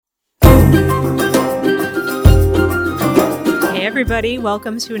everybody.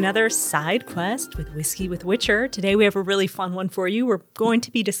 Welcome to another side quest with Whiskey with Witcher. Today we have a really fun one for you. We're going to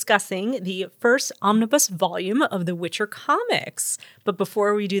be discussing the first omnibus volume of the Witcher comics. But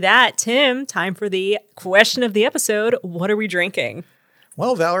before we do that, Tim, time for the question of the episode. What are we drinking?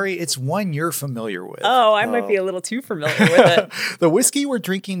 Well, Valerie, it's one you're familiar with. Oh, I might be a little too familiar with it. The whiskey we're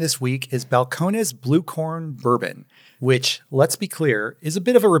drinking this week is Balcones Blue Corn Bourbon, which, let's be clear, is a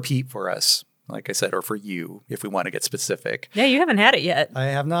bit of a repeat for us. Like I said, or for you, if we want to get specific. Yeah, you haven't had it yet. I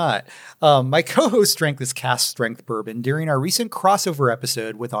have not. My co-host drank this cask strength bourbon during our recent crossover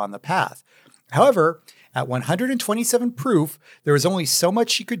episode with On the Path. However, at 127 proof, there was only so much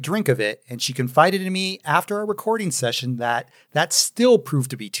she could drink of it, and she confided in me after our recording session that still proved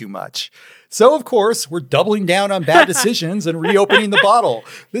to be too much. So, of course, we're doubling down on bad decisions and reopening the bottle.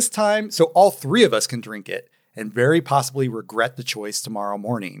 This time, so all three of us can drink it, and very possibly regret the choice tomorrow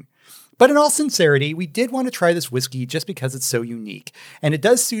morning. But in all sincerity, we did want to try this whiskey just because it's so unique, and it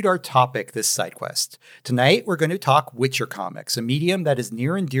does suit our topic this side quest. Tonight, we're going to talk Witcher comics, a medium that is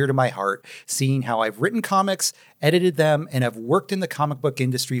near and dear to my heart, seeing how I've written comics, edited them, and have worked in the comic book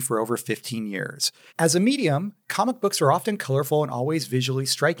industry for over 15 years. As a medium, comic books are often colorful and always visually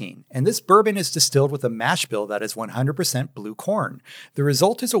striking, and this bourbon is distilled with a mash bill that is 100% blue corn. The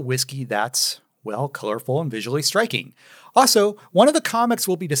result is a whiskey that's, well, colorful and visually striking. Also, one of the comics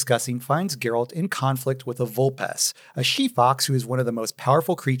we'll be discussing finds Geralt in conflict with a Vulpes, a she-fox who is one of the most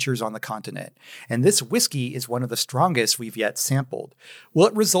powerful creatures on the continent. And this whiskey is one of the strongest we've yet sampled. Will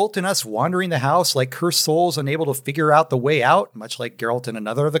it result in us wandering the house like cursed souls unable to figure out the way out, much like Geralt in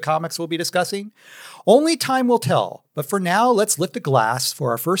another of the comics we'll be discussing? Only time will tell, but for now, let's lift a glass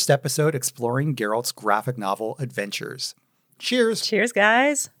for our first episode exploring Geralt's graphic novel adventures. Cheers! Cheers,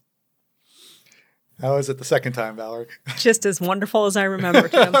 guys. How is it the second time, Valerie? Just as wonderful as I remember,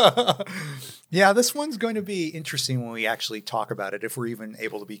 Tim. Yeah, this one's going to be interesting when we actually talk about it, if we're even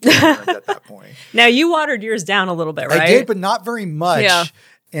able to be coherent at that point. Now, you watered yours down a little bit, right? I did, but not very much. Yeah.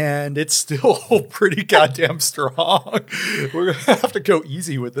 And it's still pretty goddamn strong. We're going to have to go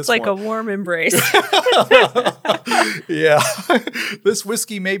easy with this one. It's like a warm embrace. Yeah. This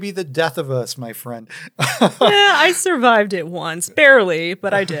whiskey may be the death of us, my friend. Yeah, I survived it once. Barely,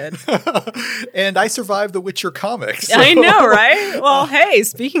 but I did. And I survived the Witcher comics. So. I know, right? Well, hey,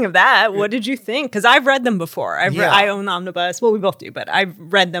 speaking of that, what did you think? Because I've read them before. I own Omnibus. Well, we both do, but I've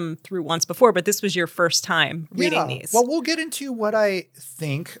read them through once before. But this was your first time reading these. Well, we'll get into what I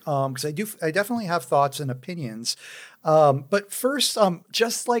think. Because I definitely have thoughts and opinions. But first,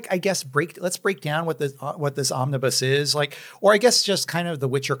 just like, I guess, let's break down what this omnibus is like, or I guess just kind of the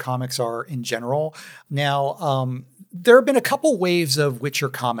Witcher comics are in general. Now, there have been a couple waves of Witcher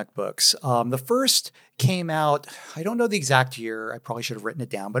comic books. The first came out, I don't know the exact year, I probably should have written it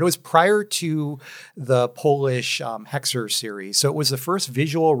down, but it was prior to the Polish Hexer series. So it was the first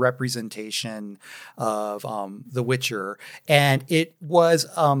visual representation of The Witcher. And it was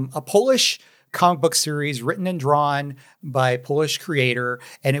a Polish comic book series written and drawn by a Polish creator.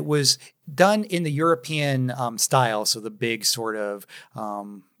 And it was done in the European style. So the big sort of,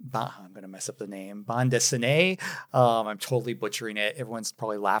 I'm going to mess up the name, bande dessinée. I'm totally butchering it. Everyone's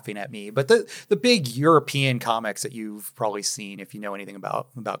probably laughing at me. But the big European comics that you've probably seen if you know anything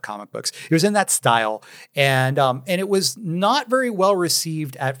about comic books. It was in that style. And it was not very well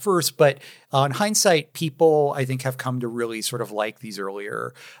received at first. But in hindsight, people, I think, have come to really sort of like these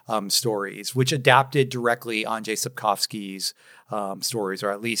earlier stories, which adapted directly Andrzej Sapkowski's stories,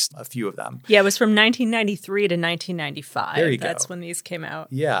 or at least a few of them. Yeah, it was from 1993 to 1995. There you go. That's when these came out.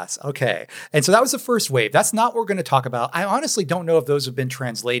 Yes. Okay. And so that was the first wave. That's not what we're going to talk about. I honestly don't know if those have been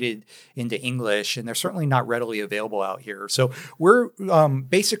translated into English, and they're certainly not readily available out here. So we're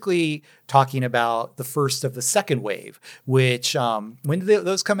basically talking about the first of the second wave, which, when did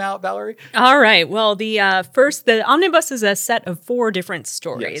those come out, Valerie? All right. Well, the omnibus is a set of 4 different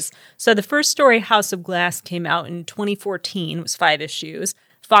stories. Yes. So the first story, House of Glass, came out in 2014. It was 5 issues.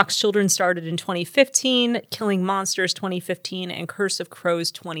 Fox Children started in 2015, Killing Monsters 2015, and Curse of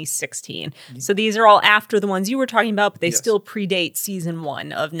Crows 2016. So these are all after the ones you were talking about, but they still predate season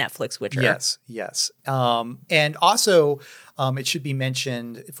 1 of Netflix Witcher. Yes. And also, it should be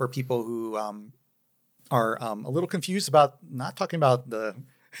mentioned for people who are a little confused about not talking about the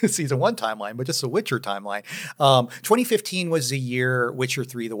season 1 timeline, but just the Witcher timeline. 2015 was the year Witcher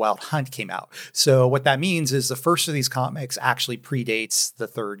 3, The Wild Hunt came out. So what that means is the first of these comics actually predates the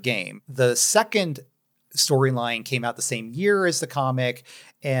third game. The second storyline came out the same year as the comic.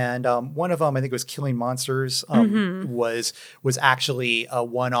 And one of them, I think it was Killing Monsters, was actually a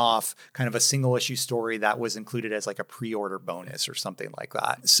one-off kind of a single issue story that was included as like a pre-order bonus or something like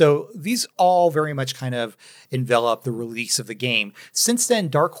that. So these all very much kind of envelop the release of the game. Since then,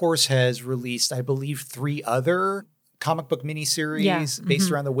 Dark Horse has released, I believe, 3 other comic book miniseries based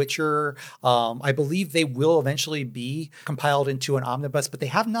around The Witcher. I believe they will eventually be compiled into an omnibus, but they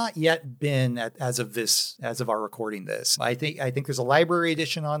have not yet been as of our recording this. I think there's a library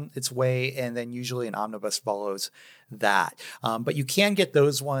edition on its way, and then usually an omnibus follows that. But you can get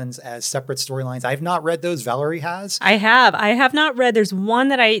those ones as separate storylines. I've not read those. Valerie has. I have not read. There's one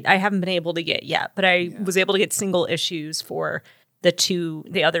that I haven't been able to get yet, but I was able to get single issues for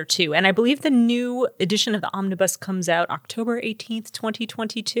the other 2. And I believe the new edition of the omnibus comes out October 18th,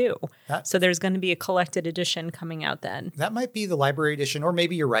 2022. So there's going to be a collected edition coming out then. That might be the library edition, or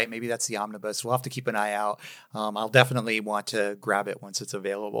maybe you're right. Maybe that's the omnibus. We'll have to keep an eye out. I'll definitely want to grab it once it's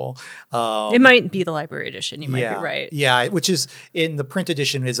available. It might be the library edition. You might be right. Yeah, which is in the print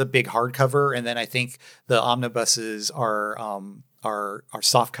edition is a big hardcover. And then I think the omnibuses are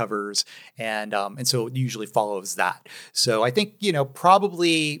soft covers, and so it usually follows that. So I think,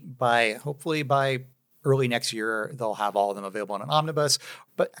 hopefully by early next year, they'll have all of them available in an omnibus.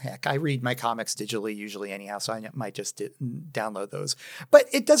 But heck, I read my comics digitally usually anyhow, so I might just download those. But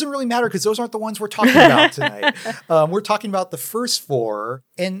it doesn't really matter because those aren't the ones we're talking about tonight. We're talking about the first 4.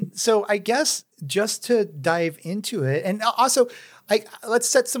 And so I guess just to dive into it, and also let's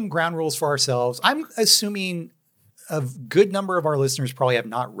set some ground rules for ourselves. I'm assuming a good number of our listeners probably have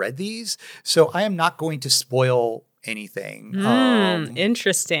not read these, so I am not going to spoil anything.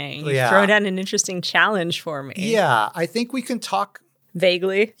 Interesting. You throw down an interesting challenge for me. Yeah, I think we can talk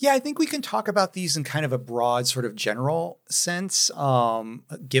vaguely. Yeah, I think we can talk about these in kind of a broad sort of general sense,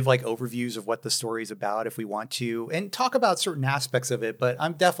 give like overviews of what the story is about if we want to, and talk about certain aspects of it. But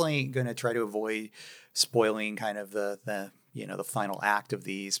I'm definitely going to try to avoid spoiling kind of the final act of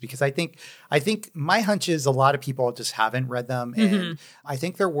these, because I think my hunch is a lot of people just haven't read them, and I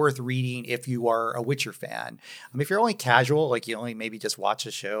think they're worth reading if you are a Witcher fan. If you're only casual, like you only maybe just watch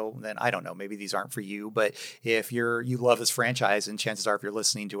a show, then I don't know, maybe these aren't for you. But if you love this franchise, and chances are if you're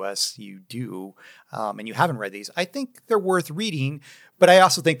listening to us, you do, and you haven't read these, I think they're worth reading. But I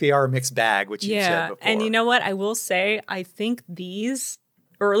also think they are a mixed bag, which you said before. And you know what? I will say, I think these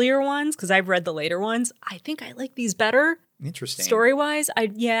earlier ones, because I've read the later ones, I think I like these better. Interesting. Story-wise, I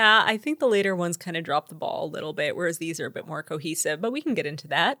think the later ones kind of drop the ball a little bit, whereas these are a bit more cohesive, but we can get into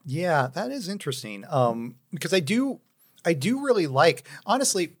that. Yeah, that is interesting. Because I do really like,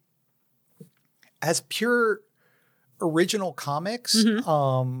 honestly, as pure original comics,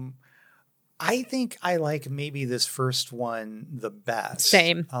 I think I like maybe this first one the best.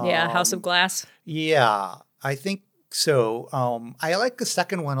 Same. House of Glass. Yeah, I think so. I like the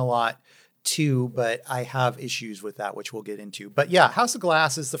second one a lot too, but I have issues with that, which we'll get into. But yeah, House of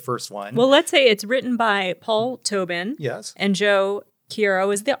Glass is the first one. Well, let's say it's written by Paul Tobin. Yes. And Joe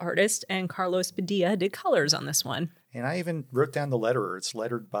Chiaro is the artist, and Carlos Padilla did colors on this one. And I even wrote down the letterer. It's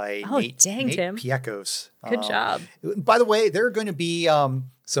lettered by Nate Tim. Piekos. Good job. By the way, there are going to be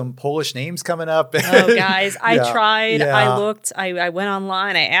some Polish names coming up. Oh, guys, I tried. Yeah. I looked. I went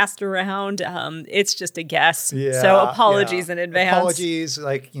online. I asked around. It's just a guess. Yeah, so apologies in advance. Apologies,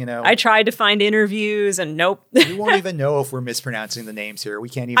 I tried to find interviews, and nope. We won't even know if we're mispronouncing the names here. We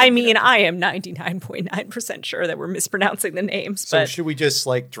can't even. I am 99.9% sure that we're mispronouncing the names. So should we just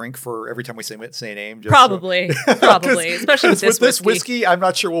drink for every time we say a name? Just probably, especially with this whiskey. I'm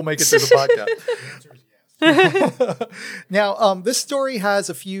not sure we'll make it through the podcast. Now, this story has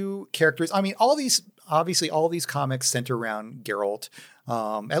a few characters. All these comics center around Geralt.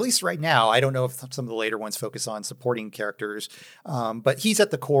 At least right now, I don't know if some of the later ones focus on supporting characters, but he's at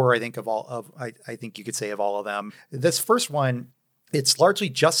the core, I think, I think you could say, of all of them. This first one, it's largely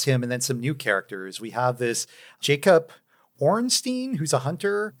just him, and then some new characters. We have this Jacob Ornstein, who's a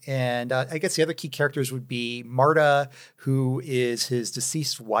hunter, and I guess the other key characters would be Marta, who is his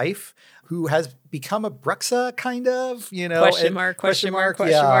deceased wife, who has become a Bruxa, kind of, Question mark.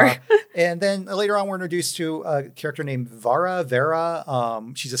 And then later on, we're introduced to a character named Vera.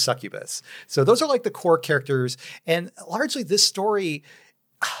 She's a succubus. So those are the core characters. And largely this story,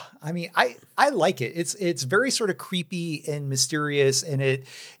 I mean, I like it. It's very sort of creepy and mysterious, and it,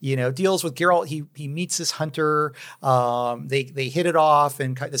 deals with Geralt. He meets this hunter. They hit it off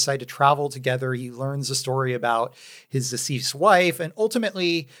and decide to travel together. He learns a story about his deceased wife, and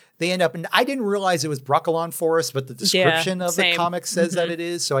ultimately they end up. And I didn't realize it was Brokilon Forest, but the description of the comic says that it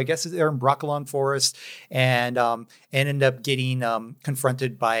is. So I guess they're in Brokilon Forest, and end up getting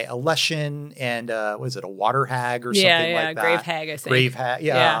confronted by a Leshen and was it a water hag or something like that? Grave hag, I think. Grave hag,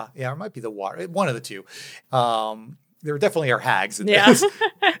 yeah, it might be the water, one of the two. There definitely are hags in this,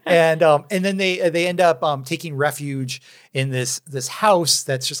 and then they end up taking refuge in this house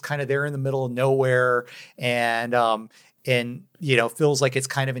that's just kind of there in the middle of nowhere, and feels like it's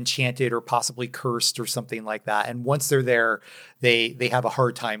kind of enchanted or possibly cursed or something like that. And once they're there, they have a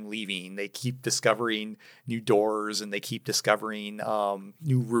hard time leaving. They keep discovering new doors and they keep discovering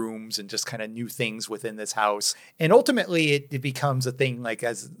new rooms and just kind of new things within this house. And ultimately it becomes a thing, like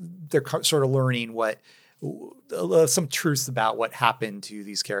as they're sort of learning some truths about what happened to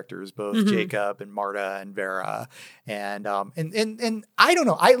these characters, both Jacob and Marta and Vera. And I don't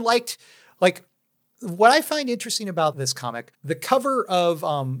know. I liked, like, what I find interesting about this comic, the cover of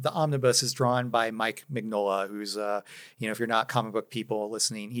the omnibus is drawn by Mike Mignola, who's if you're not comic book people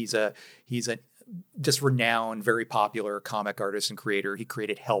listening, he's a just renowned, very popular comic artist and creator. He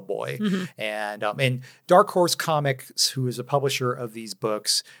created Hellboy, and Dark Horse Comics, who is a publisher of these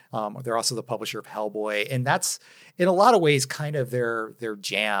books, they're also the publisher of Hellboy, and that's in a lot of ways kind of their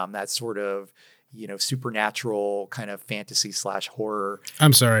jam. That sort of supernatural kind of fantasy / horror.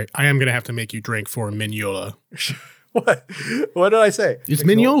 I'm sorry. I am going to have to make you drink for Mignola. What did I say? It's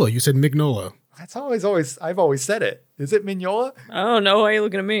Mignola. You said Mignola. That's I've always said it. Is it Mignola? Oh, no. Why are you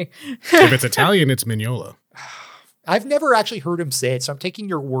looking at me? If it's Italian, it's Mignola. I've never actually heard him say it, so I'm taking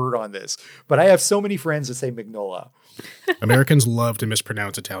your word on this. But I have so many friends that say Mignola. Americans love to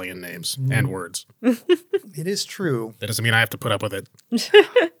mispronounce Italian names and words. It is true. That doesn't mean I have to put up with it.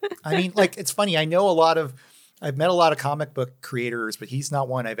 I mean, like, it's funny. I've met a lot of comic book creators, but he's not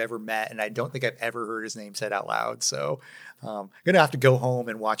one I've ever met. And I don't think I've ever heard his name said out loud. So I'm going to have to go home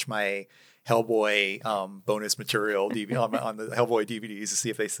and watch my Hellboy bonus material on the Hellboy DVDs to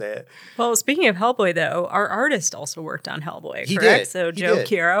see if they say it. Well, speaking of Hellboy, though, our artist also worked on Hellboy, he correct? Did. So Joe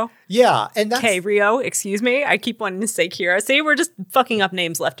Chiro. Yeah. And that's... Rio, excuse me. I keep wanting to say Kira. See, we're just fucking up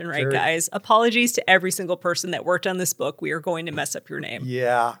names left and right, guys. Apologies to every single person that worked on this book. We are going to mess up your name.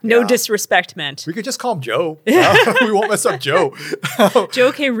 Yeah. No disrespect meant. We could just call him Joe. We won't mess up Joe.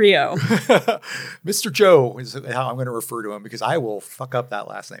 Joe Rio. Mr. Joe is how I'm going to refer to him because I will fuck up that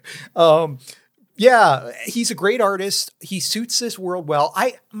last name. Yeah, he's a great artist. He suits this world well.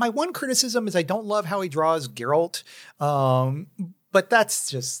 My one criticism is I don't love how he draws Geralt, but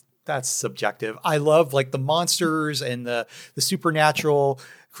that's subjective. I love like the monsters and the supernatural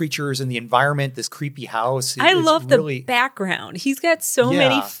creatures and the environment, this creepy house. I love the background. He's got so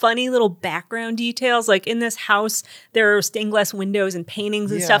many funny little background details. Like in this house, there are stained glass windows and paintings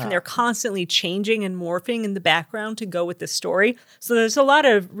and stuff, and they're constantly changing and morphing in the background to go with the story. So there's a lot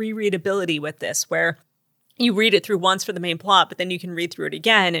of rereadability with this where you read it through once for the main plot, but then you can read through it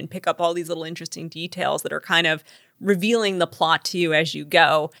again and pick up all these little interesting details that are kind of revealing the plot to you as you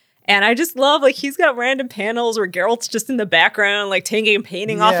go. And I just love, like, he's got random panels where Geralt's just in the background, like taking a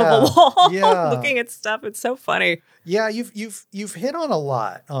painting off of a wall, looking at stuff. It's so funny. Yeah, you've hit on a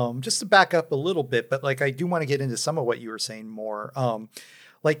lot. Just to back up a little bit, but like I do want to get into some of what you were saying more.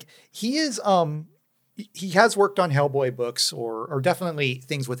 Like he has worked on Hellboy books or definitely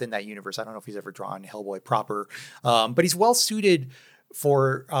things within that universe. I don't know if he's ever drawn Hellboy proper, but he's well suited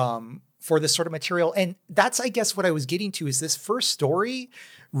for this sort of material. And that's, I guess, what I was getting to is this first story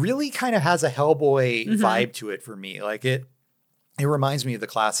really kind of has a Hellboy vibe to it for me. Like it reminds me of the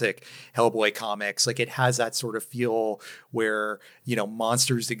classic Hellboy comics. Like it has that sort of feel where,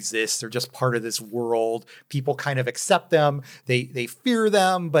 monsters exist. They're just part of this world. People kind of accept them. They fear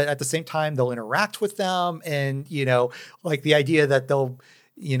them, but at the same time, they'll interact with them. And, like the idea that they'll,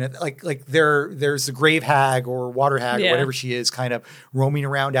 like there's the grave hag or water hag or whatever she is kind of roaming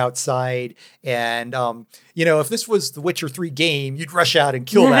around outside. And, if this was the Witcher 3 game, you'd rush out and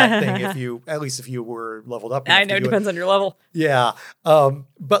kill that thing if you were leveled up. I know, it depends on your level. Yeah.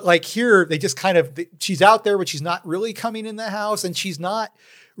 But like here, they just she's out there, but she's not really coming in the house and she's not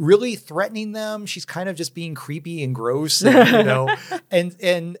really threatening them. She's kind of just being creepy and gross, and,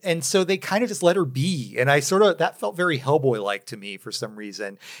 and so they kind of just let her be. And that felt very Hellboy-like to me for some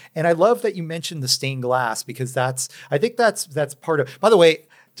reason. And I love that you mentioned the stained glass because I think that's part of, by the way,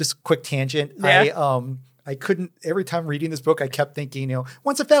 just a quick tangent. Yeah. I couldn't, every time reading this book, I kept thinking,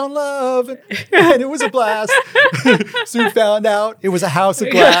 once I found love and it was a blast. Soon found out it was a house of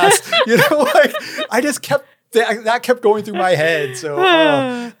glass. I just kept, that kept going through my head. So,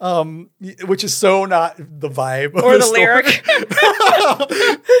 which is so not the vibe or of the story. lyric.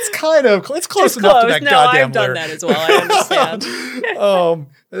 It's close enough to that goddamn I've done lyric. that as well. I understand.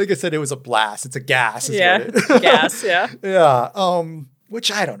 I think I said it was a blast. It's a gas. Gas. Yeah. Yeah. Which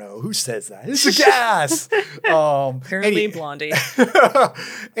I don't know. Who says that? It's a gas. Apparently Blondie.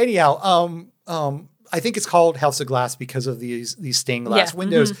 Anyhow, I think it's called House of Glass because of these stained glass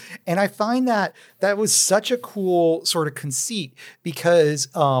windows. Mm-hmm. And I find that was such a cool sort of conceit because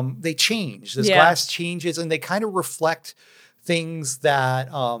they change. This glass changes and they kind of reflect things that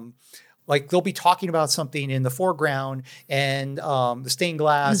like they'll be talking about something in the foreground and the stained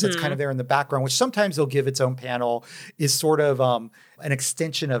glass that's kind of there in the background, which sometimes they'll give its own panel, is sort of an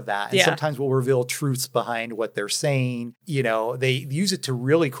extension of that. And sometimes will reveal truths behind what they're saying. They use it to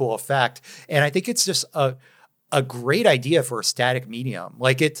really cool effect. And I think it's just a great idea for a static medium.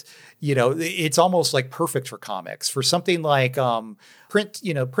 Like it's almost like perfect for comics. For something like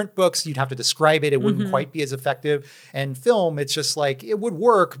print books, you'd have to describe it. It wouldn't quite be as effective. And film, it's just like, it would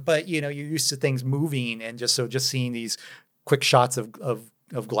work, but you're used to things moving. And just seeing these quick shots of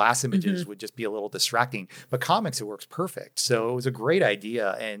glass images would just be a little distracting. But comics, it works perfect. So it was a great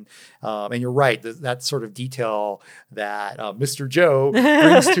idea. And you're right, that sort of detail that Mr. Joe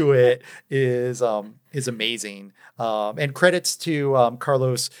brings to it is amazing. And credits to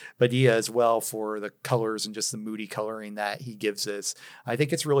Carlos Badia as well for the colors and just the moody coloring that he gives us. I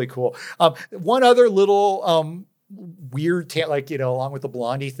think it's really cool. One other little weird, along with the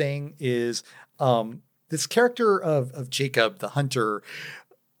Blondie thing is this character of Jacob, the hunter.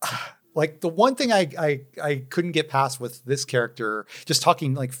 Like the one thing I couldn't get past with this character, just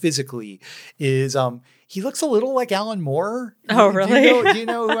talking like physically, is he looks a little like Alan Moore. Oh, really? Do you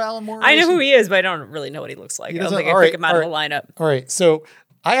know who Alan Moore is? I know who he is, but I don't really know what he looks like. I don't think I pick him out of the lineup. All right. So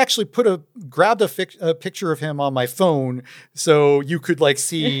I actually grabbed a picture of him on my phone so you could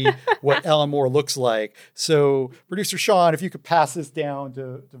see what Alan Moore looks like. So producer Sean, if you could pass this down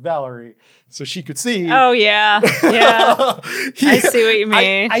to Valerie so she could see. Oh, yeah. Yeah. I see what you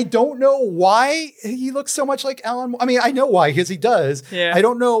mean. I don't know why he looks so much like Alan Moore. I mean, I know why, because he does. Yeah. I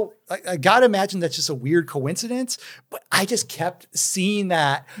don't know. I got to imagine that's just a weird coincidence, but I just kept seeing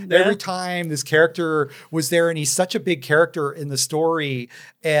that every time this character was there, and he's such a big character in the story.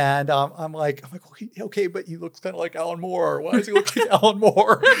 And I'm like, okay, but he looks kind of like Alan Moore. Why does he look like Alan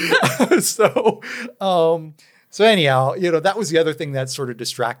Moore? So anyhow, that was the other thing that sort of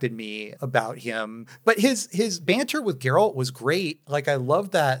distracted me about him. But his banter with Geralt was great. Like, I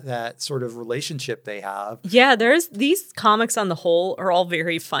love that sort of relationship they have. Yeah, these comics on the whole are all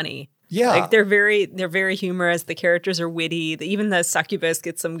very funny. Yeah. Like they're very humorous. The characters are witty. Even the succubus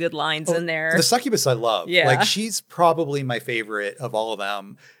gets some good lines in there. The succubus I love. Yeah. Like, she's probably my favorite of all of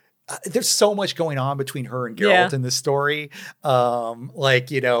them. There's so much going on between her and Geralt in this story.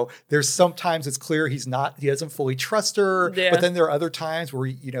 There's sometimes it's clear he doesn't fully trust her, but then there are other times where,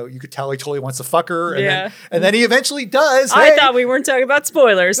 you could tell he totally wants to fuck her. And then he eventionally does. I thought we weren't talking about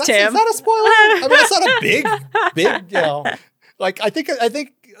spoilers, Tim. Is that a spoiler? I mean, that's not a big, I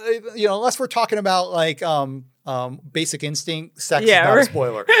think, unless we're talking about Basic Instinct, sex is not a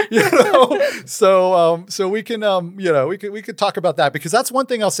spoiler. So we can we could talk about that, because that's one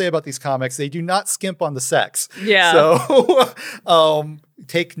thing I'll say about these comics. They do not skimp on the sex. Yeah. So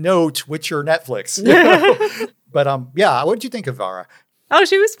take note, Witcher Netflix. But what did you think of Vara? Oh,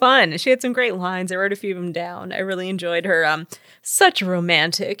 she was fun. She had some great lines. I wrote a few of them down. I really enjoyed her. Such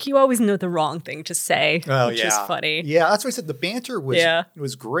romantic. You always know the wrong thing to say, which is funny. Yeah, that's what I said. The banter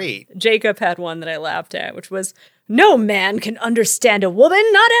was great. Jacob had one that I laughed at, which was, "No man can understand a woman,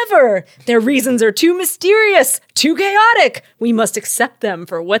 not ever. Their reasons are too mysterious, too chaotic. We must accept them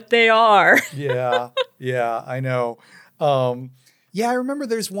for what they are." Yeah, I know. I remember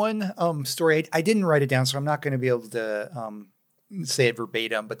there's one story. I didn't write it down, so I'm not going to be able to say it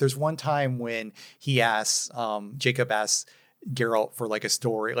verbatim, but there's one time when Jacob asks Geralt for a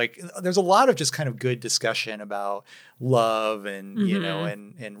story. There's a lot of just kind of good discussion about love and,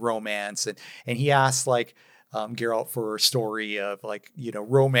 and romance. And he asks Geralt for a story of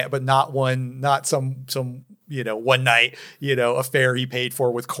romance, but not some one night, affair he paid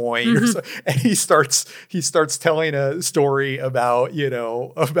for with coin. Or so, and he starts telling a story about,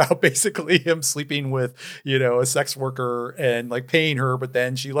 about basically him sleeping with, a sex worker and like paying her, but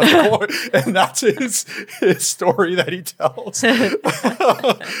then she left the coin. And that's his story that he tells.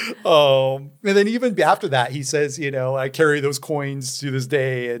 And then even after that, he says, I carry those coins to this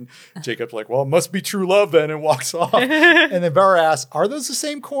day. And Jacob's like, well, it must be true love then, and walks off. And then Bauer asks, are those the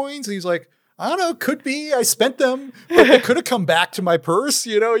same coins? And he's like, I don't know, could be. I spent them, but they could have come back to my purse.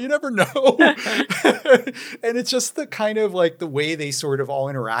 You never know. And it's just the kind of like the way they sort of all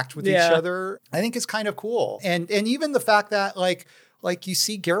interact with each other. I think is kind of cool. And even the fact that like you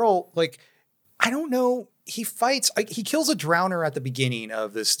see Geralt, like, I don't know, he fights, he kills a drowner at the beginning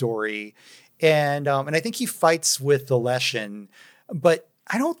of this story. And I think he fights with the Leshen, but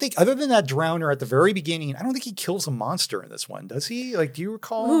I don't think, other than that drowner at the very beginning, I don't think he kills a monster in this one, does he? Like, do you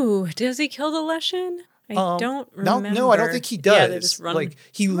recall? Ooh, does he kill the Leshen? I don't remember. No, I don't think he does. Yeah, they just run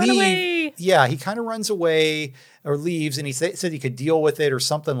away. Yeah, he kind of runs away or leaves, and he said he could deal with it or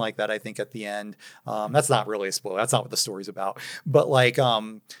something like that, I think, at the end. That's not really a spoiler. That's not what the story's about. But like,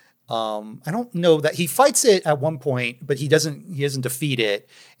 I don't know that he fights it at one point, but he doesn't defeat it,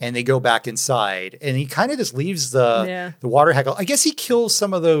 and they go back inside, and he kind of just leaves the water heckle. I guess he kills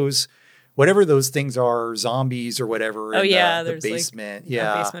some of those, whatever those things are, zombies or whatever. There's the basement. like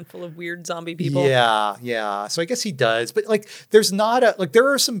a basement full of weird zombie people. Yeah. So I guess he does, but like, there's not there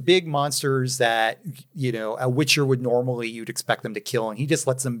are some big monsters that, a Witcher would normally, you'd expect them to kill, and he just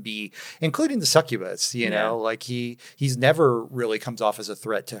lets them be, including the succubus, like he's never really comes off as a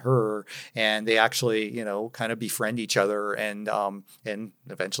threat to her, and they actually, kind of befriend each other and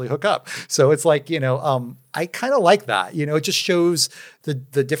eventually hook up. So it's like, I kind of like that, it just shows the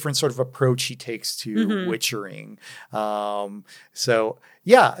different sort of approach he takes to witchering. So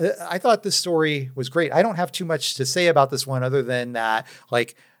yeah, I thought this story was great. I don't have too much to say about this one other than that,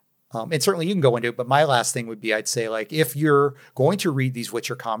 like, and certainly you can go into it, but my last thing would be, I'd say, like, if you're going to read these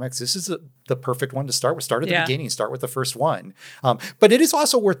Witcher comics, this is the perfect one to start with. Start at the beginning, start with the first one. But it is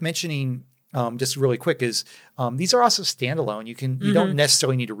also worth mentioning, just really quick, is these are also standalone. You don't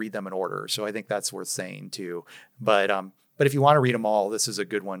necessarily need to read them in order. So I think that's worth saying too. But if you want to read them all, this is a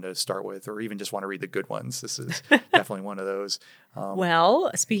good one to start with, or even just want to read the good ones. This is definitely one of those.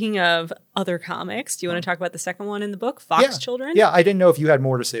 Well, speaking of other comics, do you want to talk about the second one in the book, Fox Children? Yeah, I didn't know if you had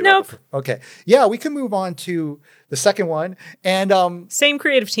more to say about it. Okay. Yeah, we can move on to the second one. And same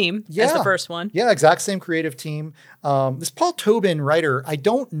creative team as the first one. Yeah, exact same creative team. This Paul Tobin writer, I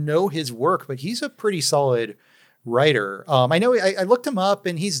don't know his work, but he's a pretty solid writer. I know I looked him up,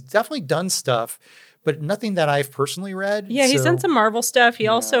 and he's definitely done stuff, but nothing that I've personally read. Yeah, he's done some Marvel stuff. He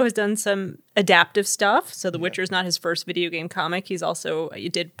also has done some adaptive stuff. So The Witcher is not his first video game comic. He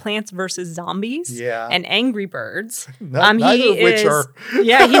did Plants vs. Zombies and Angry Birds. Neither of which are.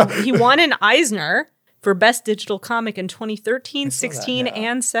 He won an Eisner for Best Digital Comic in 2013, 16,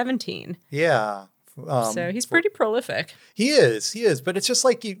 and 17. Yeah. So he's pretty prolific. He is. But it's just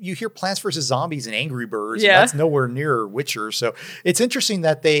like you hear Plants vs. Zombies and Angry Birds. Yeah. And that's nowhere near Witcher. So it's interesting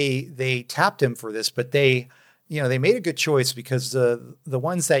that they tapped him for this, but they made a good choice, because the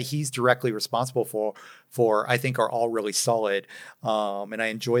ones that he's directly responsible for I think are all really solid. And I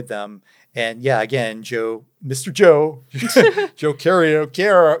enjoyed them. And yeah, again, Mr. Joe Carrio,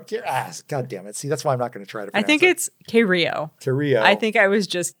 God damn it. See, that's why I'm not going to try to pronounce it. I think it's Carrillo. Carrillo. I think I was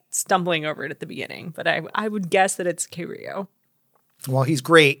just stumbling over it at the beginning, but I would guess that it's Carrillo. Well, he's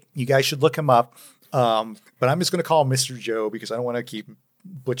great. You guys should look him up. But I'm just going to call him Mr. Joe, because I don't want to keep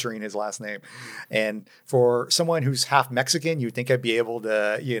butchering his last name. And for someone who's half Mexican, you'd think I'd be able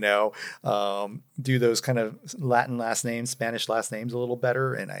to, do those kind of Latin last names, Spanish last names a little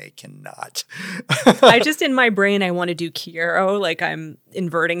better, and I cannot. I just, in my brain, I want to do Quiero, like I'm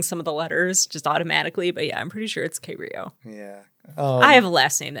inverting some of the letters just automatically, but yeah, I'm pretty sure it's Carrillo. Yeah. I have a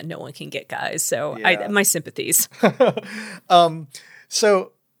last name that no one can get, guys, so my sympathies.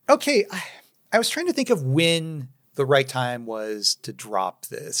 So, okay, I was trying to think of when the right time was to drop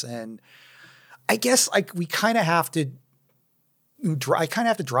this. And I guess we kind of have to, I kind of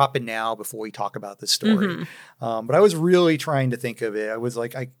have to drop it now before we talk about this story. But I was really trying to think of it. I was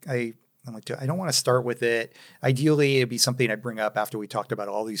like, I'm like, I don't want to start with it. Ideally, it'd be something I bring up after we talked about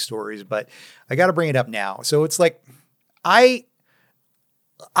all these stories, but I got to bring it up now. So it's like, I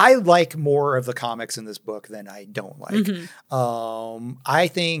like more of the comics in this book than I don't like. I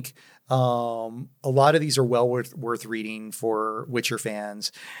think A lot of these are well worth reading for Witcher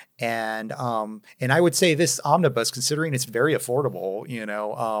fans. And I would say this omnibus, considering it's very affordable,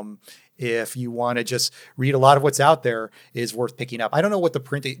 if you want to just read a lot of what's out there, is worth picking up. I don't know what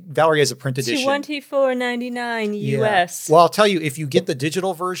the Valerie has a print edition. $24.99 US. Well, I'll tell you, if you get the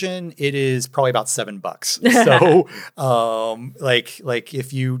digital version, it is probably about $7. So, like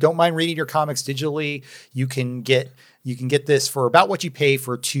if you don't mind reading your comics digitally, you can get this for about what you pay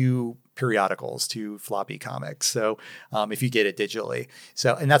for 2 periodicals, 2 floppy comics. So, if you get it digitally,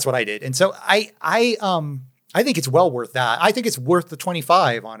 and that's what I did. And so I think it's well worth that. I think it's worth the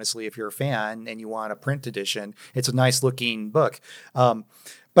 $25, honestly, if you're a fan and you want a print edition. It's a nice looking book. But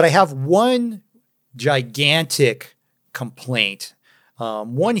I have one gigantic complaint,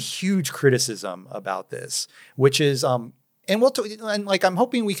 one huge criticism about this, which is, I'm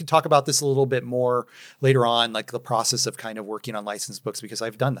hoping we can talk about this a little bit more later on, like the process of kind of working on licensed books, because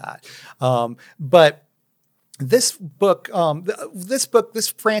I've done that. But this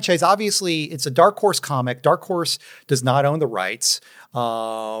franchise, obviously, it's a Dark Horse comic. Dark Horse does not own the rights,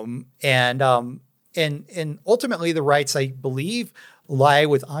 and ultimately the rights, I believe, lie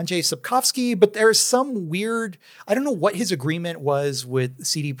with Andrzej Sapkowski. But there's some weird, I don't know what his agreement was with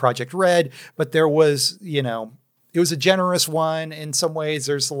CD Projekt Red, but there was, it was a generous one in some ways.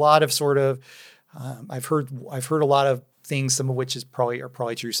 There's a lot of sort of, I've heard a lot of things, some of which are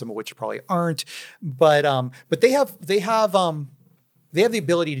probably true, some of which probably aren't, but they have the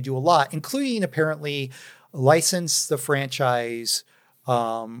ability to do a lot, including apparently license the franchise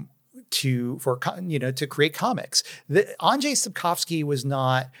to create comics. Andrzej Sapkowski was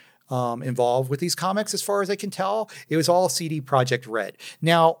not involved with these comics, as far as I can tell. It was all CD Projekt Red.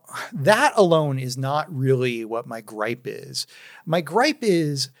 Now, that alone is not really what my gripe is. My gripe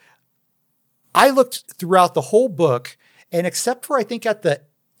is, I looked throughout the whole book, and except for, I think, at the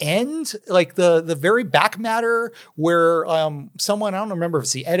end, like the very back matter where someone, I don't remember if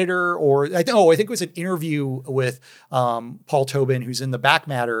it's the editor or, I think it was an interview with Paul Tobin, who's in the back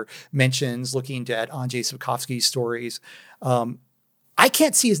matter, mentions looking at Andrzej Sapkowski's stories. I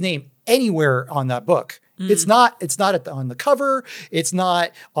can't see his name anywhere on that book. It's not on the cover. It's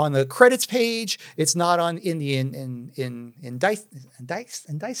not on the credits page. It's not on Indica.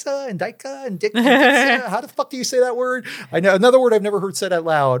 How the fuck do you say that word? I know another word I've never heard said out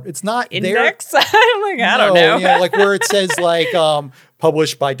loud. It's not Index? there. I don't know. Yeah, like where it says like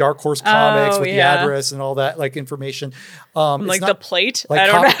published by Dark Horse Comics with the address and all that like information. Like the plate? Like I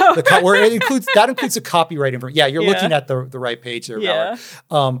don't know. Where it includes the copyright information. Yeah, you're looking at the right page there. Yeah.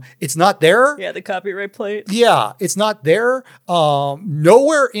 It's not there. Yeah, the copyright plate. Yeah, it's not there.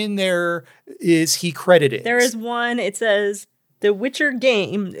 Nowhere in there is he credited. There is one. It says The Witcher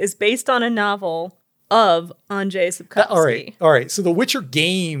game is based on a novel of Andrzej Sapkowski. All right. So the Witcher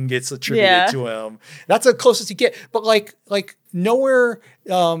game gets attributed to him. That's the closest you get. But like nowhere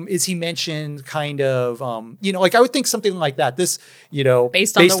is he mentioned kind of, like I would think something like that. This,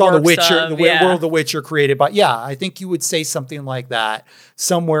 based on the Witcher, the world of the Witcher created by, I think you would say something like that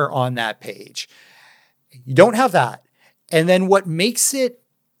somewhere on that page. You don't have that. And then what makes it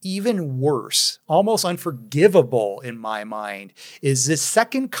even worse, almost unforgivable in my mind, is this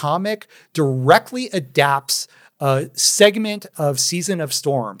second comic directly adapts a segment of Season of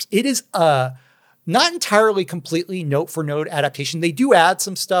Storms. It is a not entirely completely note for note adaptation. They do add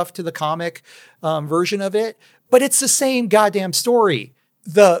some stuff to the comic version of it, but it's the same goddamn story.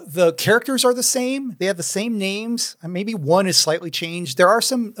 The characters are the same. They have the same names. Maybe one is slightly changed. There are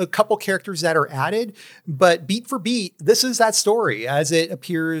a couple characters that are added, but beat for beat, this is that story as it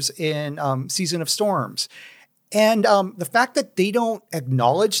appears in Season of Storms. And the fact that they don't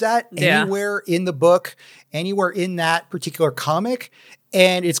acknowledge that anywhere in the book, anywhere in that particular comic,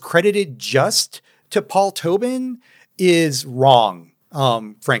 and it's credited just to Paul Tobin is wrong.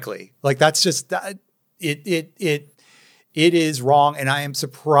 Frankly, like that's just that it is wrong, and I am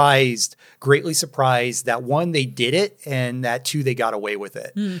greatly surprised that one, they did it, and that two, they got away with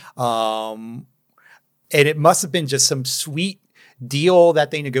it. And it must have been just some sweet deal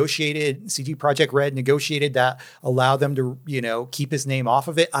that they negotiated, CD Projekt Red negotiated, that allowed them to, keep his name off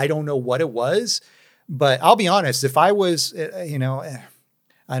of it. I don't know what it was, but I'll be honest, if I was, I don't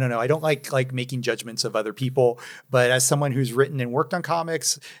know. I don't like making judgments of other people, but as someone who's written and worked on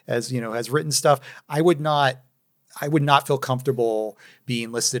comics, has written stuff, I would not feel comfortable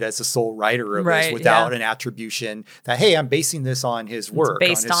being listed as the sole writer of this without an attribution that, hey, I'm basing this on his work,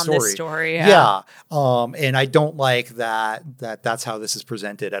 based on this story. Yeah. And I don't like that's how this is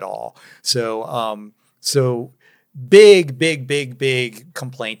presented at all. So big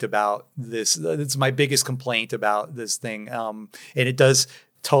complaint about this. It's my biggest complaint about this thing. And it does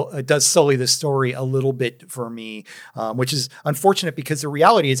does sully the story a little bit for me, which is unfortunate because the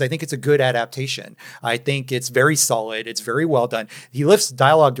reality is I think it's a good adaptation. I think it's very solid. It's very well done. He lifts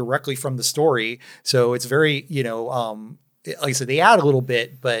dialogue directly from the story. So it's very, like I said, they add a little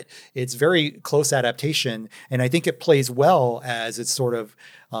bit, but it's very close adaptation. And I think it plays well as its sort of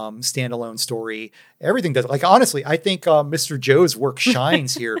standalone story. Everything does. Like, honestly, I think Mr. Joe's work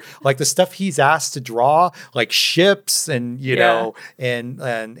shines here. Like the stuff he's asked to draw, like ships and,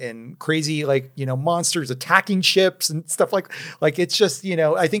 and crazy, monsters attacking ships and stuff like it's just,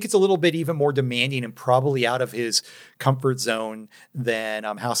 I think it's a little bit even more demanding and probably out of his comfort zone than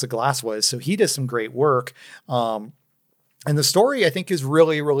House of Glass was. So he does some great work. And the story, I think, is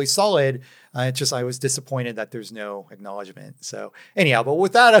really, really solid. It's just I was disappointed that there's no acknowledgement. So anyhow, but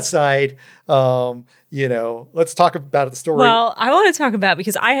with that aside, let's talk about the story. Well, I want to talk about,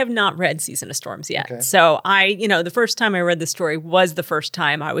 because I have not read Season of Storms yet. Okay. So the first time I read the story was the first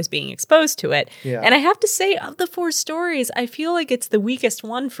time I was being exposed to it. Yeah. And I have to say, of the 4 stories, I feel like it's the weakest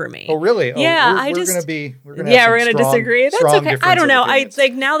one for me. Oh, really? Yeah, we're going to disagree. That's okay. I don't know.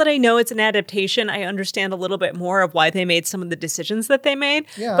 Now that I know it's an adaptation, I understand a little bit more of why they made some of the decisions that they made.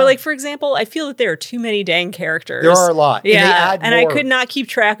 Yeah. But for example, I feel that there are too many dang characters. There are a lot. Yeah. And I could not keep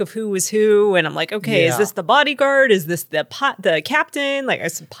track of who was who. And I'm like, okay, is this the bodyguard? Is this the captain? Like I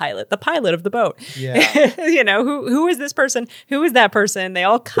said, the pilot of the boat. Yeah. Who is this person? Who is that person? They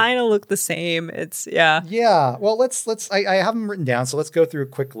all kind of look the same. It's Yeah. Well, I have them written down. So let's go through a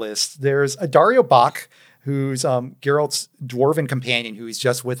quick list. There's Dario Bach, who's Geralt's dwarven companion, who he's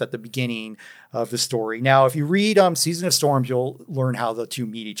just with at the beginning of the story. Now, if you read Season of Storms, you'll learn how the two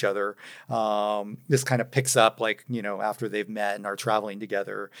meet each other. This kind of picks up after they've met and are traveling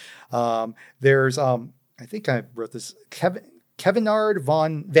together. There's, I think I wrote this, Kevinard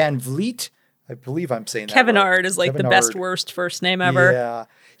Van Vliet. I believe I'm saying that Kevinard right. Is like the best worst first name ever. Yeah.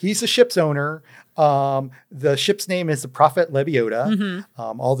 He's the ship's owner. The ship's name is the Prophet Lebioda.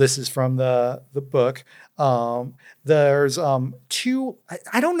 Mm-hmm. All this is from the book. There's 2,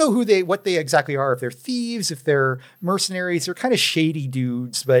 I don't know what they exactly are, if they're thieves, if they're mercenaries, they're kind of shady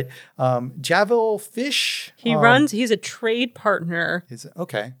dudes, but Javel Fish. He's a trade partner.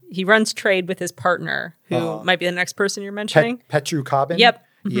 Okay. He runs trade with his partner, who might be the next person you're mentioning. Petru Cobbin. Yep.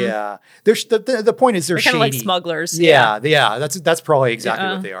 Mm-hmm. Yeah. There's the point is they're kind shady. of like smugglers. Yeah. That's probably exactly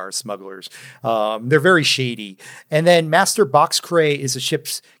what they are, smugglers. They're very shady. And then Master Boxcray is the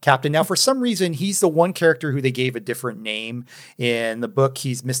ship's captain. Now, for some reason, he's the one character who they gave a different name. In the book,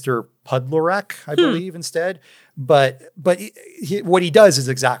 he's Mr. Pudlorek, I believe, instead. But what he does is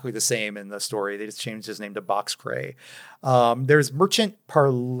exactly the same in the story. They just changed his name to Boxcray. There's Merchant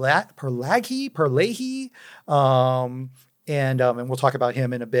Parlahi. And we'll talk about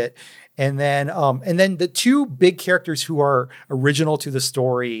him in a bit. And then the 2 big characters who are original to the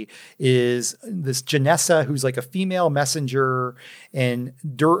story is this Janessa, who's like a female messenger, and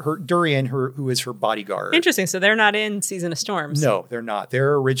Durian, who is her bodyguard. Interesting. So they're not in Season of Storms. No, they're not.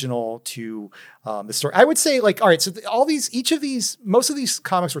 They're original to the story. I would say, all right. So most of these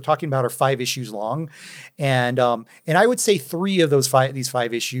comics we're talking about are 5 issues long, and I would say 3 of these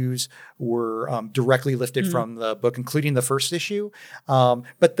 5 issues were directly lifted from the book, including the first issue.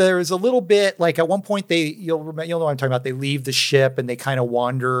 But there's a little bit, like at one point you'll know what I'm talking about. They leave the ship and they kind of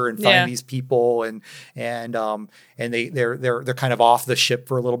wander and find these people, and they're kind of off the ship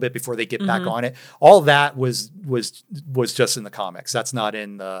for a little bit before they get back on it. All that was just in the comics. That's not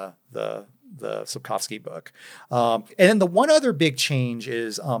in the Sapkowski book. And then the one other big change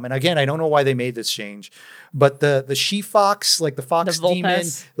is, and again, I don't know why they made this change, but the she-fox, like the fox demon,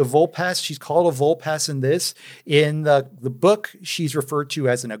 the Vulpes, she's called a Vulpes in this. In the book, she's referred to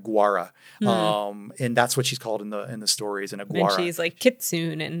as an Aguara. And that's what she's called in the stories, an Aguara. And she's like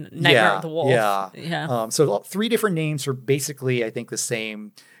Kitsune in Nightmare of the Wolf. Yeah. So 3 different names for basically, I think, the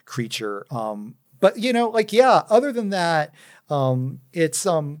same creature. But other than that, it's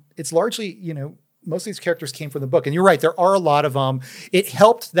largely, most of these characters came from the book. And you're right, there are a lot of them. It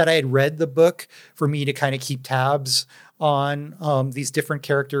helped that I had read the book for me to kind of keep tabs on these different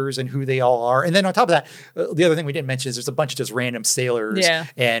characters and who they all are. And then on top of that, the other thing we didn't mention is there's a bunch of just random sailors. Yeah.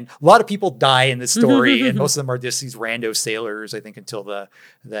 And a lot of people die in this story, and most of them are just these rando sailors, I think, until the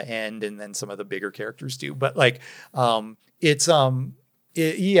end, and then some of the bigger characters do. But it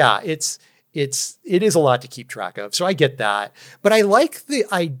is a lot to keep track of. So I get that. But I like the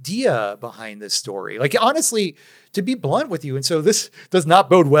idea behind this story. Like, honestly, to be blunt with you, and so this does not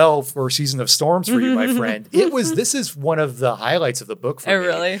bode well for Season of Storms for you, my friend. This is one of the highlights of the book for me.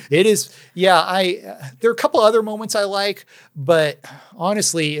 Really? It is. Yeah, there are a couple other moments I like, but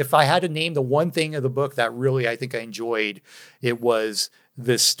honestly, if I had to name the one thing of the book that really I think I enjoyed, it was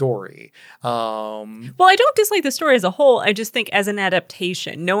this story. Well, I don't dislike the story as a whole. I just think as an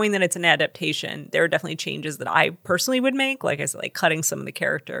adaptation, knowing that it's an adaptation, there are definitely changes that I personally would make. Like I said, like cutting some of the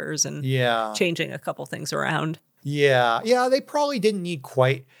characters and changing a couple things around. Yeah. They probably didn't need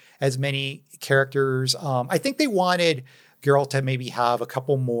quite as many characters. I think they wanted Geralt to maybe have a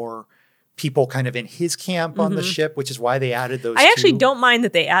couple more people kind of in his camp on the ship, which is why they added those I actually don't mind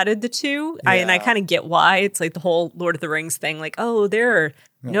that they added the two. Yeah. And I kind of get why. It's like the whole Lord of the Rings thing. Like, oh, there are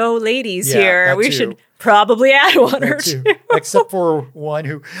no ladies here. We should probably add one or two. Except for one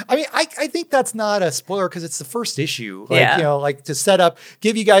who, I mean, I think that's not a spoiler because it's the first issue. Like, you know, like to set up,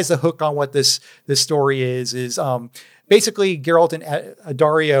 give you guys a hook on what this story is basically Geralt and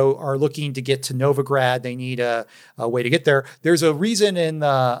Dario are looking to get to Novigrad. They need a way to get there. There's a reason in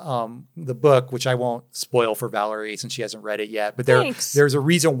the book, which I won't spoil for Valerie since she hasn't read it yet, but there's a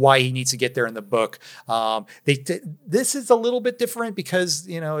reason why he needs to get there in the book. This is a little bit different because,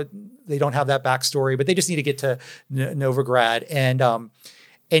 you know, they don't have that backstory, but they just need to get to Novigrad.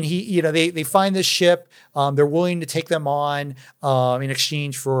 And he, you know, they find this ship. They're willing to take them on in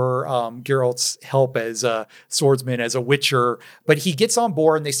exchange for Geralt's help as a swordsman, as a witcher. But he gets on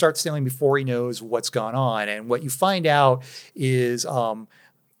board and they start sailing before he knows what's gone on. And what you find out is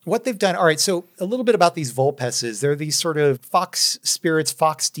what they've done. All right, so a little bit about these Vulpeses. They're these sort of fox spirits,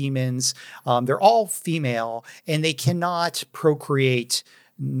 fox demons. They're all female and they cannot procreate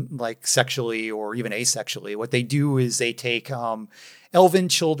like sexually or even asexually. What they do is they take elven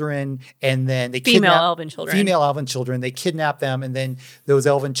children and then they female elven children. They kidnap them and then those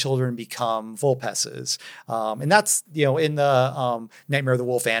elven children become Vulpeses. And that's, you know, in the Nightmare of the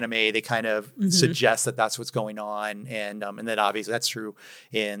Wolf anime, they kind of suggest that that's what's going on. And then obviously that's true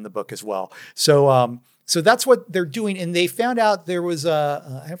in the book as well. So that's what they're doing. And they found out there was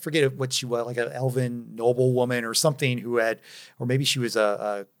I forget what she was, like an elven noble woman or something who had, or maybe she was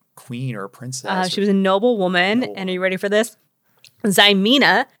a queen or a princess. She was a noble woman. And are you ready for this?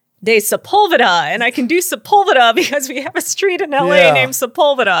 Ximena de Sepulveda. And I can do Sepulveda because we have a street in LA named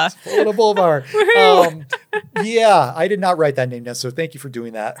Sepulveda. Sepulveda Boulevard. I did not write that name down. So thank you for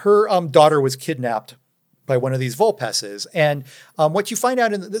doing that. Her daughter was kidnapped by one of these Vulpeses. And what you find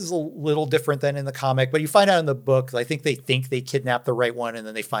out this is a little different than in the comic, but you find out in the book, I think they kidnapped the right one and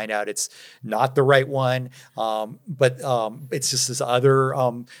then they find out it's not the right one. But it's just this other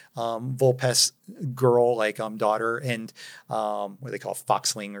Vulpes girl, like daughter, and what they call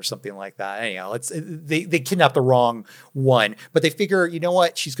Foxling or something like that. Anyhow, they kidnapped the wrong one, but they figure, you know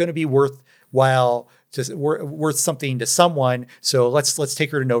what, she's going to be worthwhile, just worth something to someone. So let's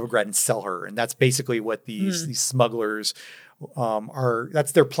take her to Novigrad and sell her. And that's basically what these smugglers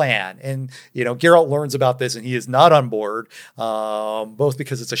that's their plan. And, you know, Geralt learns about this and he is not on board, both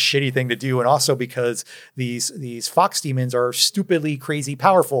because it's a shitty thing to do and also because these fox demons are stupidly crazy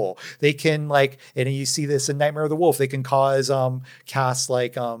powerful. They can and you see this in Nightmare of the Wolf, they can cause cast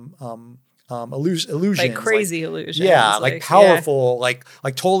illusions, like crazy illusions. Yeah, like powerful, like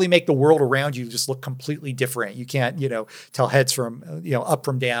totally make the world around you just look completely different. You can't, tell heads from, up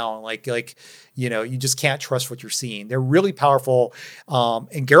from down. You just can't trust what you're seeing. They're really powerful.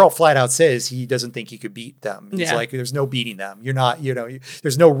 And Geralt flat out says he doesn't think he could beat them. He's like, there's no beating them. You're not,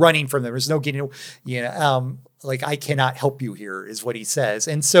 there's no running from them. There's no getting, I cannot help you here is what he says.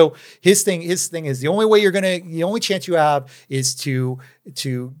 And so his thing is the only chance you have is to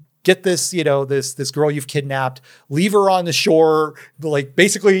get this, this girl you've kidnapped, leave her on the shore,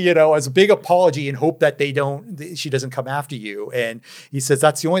 basically, as a big apology and hope that she doesn't come after you. And he says,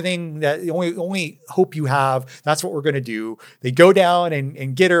 that's the only hope you have. That's what we're going to do. They go down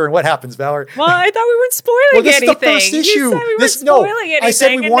and get her. And what happens, Valerie? Well, I thought we weren't spoiling anything. This is the first issue. You said we weren't spoiling anything. I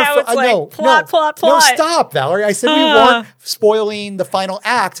said we weren't. Plot. No, stop, Valerie. I said we weren't spoiling the final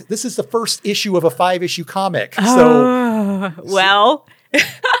act. This is the first issue of a 5-issue comic. Well...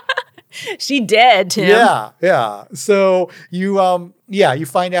 She did, Tim. Yeah. So you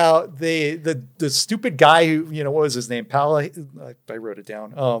find out the stupid guy who, what was his name? I wrote it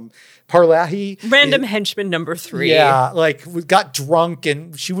down. Parlahi. Random henchman number 3. Yeah, got drunk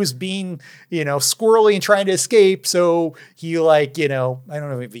and she was being, squirrely and trying to escape. So he I don't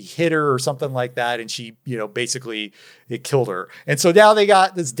know if he hit her or something like that. And she, basically it killed her. And so now they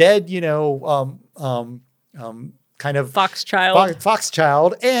got this dead, kind of fox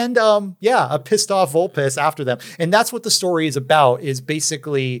child and a pissed off Vulpes after them. And that's what the story is about, is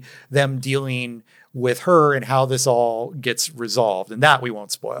basically them dealing with her and how this all gets resolved. And that we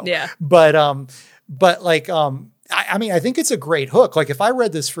won't spoil. Yeah. But I mean, I think it's a great hook. Like if I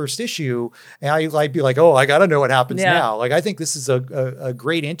read this first issue, and I'd be like, oh, I got to know what happens now. Like I think this is a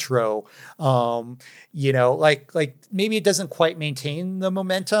great intro. Like maybe it doesn't quite maintain the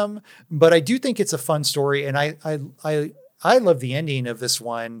momentum, but I do think it's a fun story, and I love the ending of this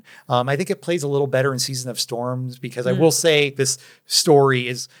one. I think it plays a little better in Season of Storms because I will say this story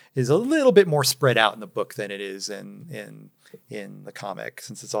is a little bit more spread out in the book than it is in the comic,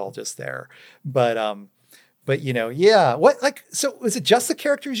 since it's all just there. But so was it just the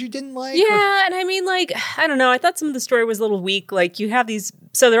characters you didn't like? Yeah, and I mean, like, I don't know. I thought some of the story was a little weak. Like, you have these,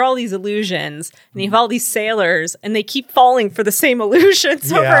 so there are all these illusions, and you have all these sailors, and they keep falling for the same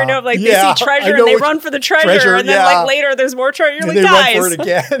illusions over and over. Like, they see treasure, and they run for the treasure, and then, like, later there's more treasure. You're like, guys. Run for it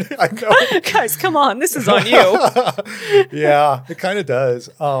again. I know. Guys, come on. This is on you. Yeah, it kind of does.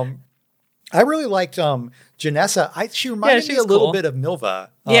 I really liked Janessa. She reminded me a little bit of Milva.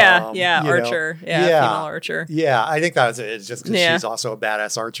 Archer. Female archer. Yeah, I think that was it. It's just because she's also a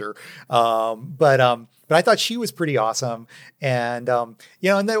badass archer. But I thought she was pretty awesome. And,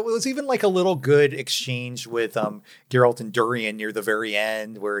 and there was even like a little good exchange with Geralt and Durian near the very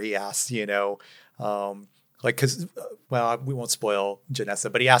end where he asked, because we won't spoil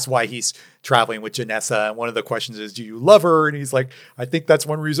Janessa, but he asked why he's traveling with Janessa. And one of the questions is, do you love her? And he's like, I think that's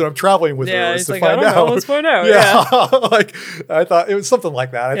one reason I'm traveling with her is to find out. Let's find out. Yeah. Like, I thought it was something like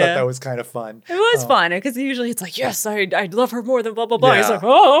that. I thought that was kind of fun. It was fun because usually it's like, yes, I love her more than blah, blah, blah. He's like,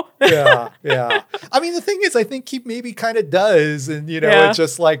 oh. Yeah. I mean, the thing is, I think he maybe kind of does. And, it's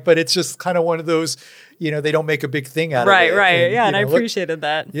just like, but it's just kind of one of those, they don't make a big thing out of it. Right. And I appreciated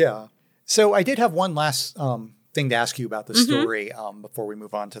that. Yeah. So I did have one last thing to ask you about the story before we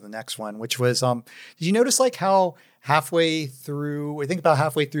move on to the next one, which was, did you notice like how about halfway through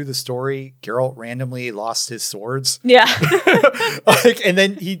the story, Geralt randomly lost his swords? Yeah. And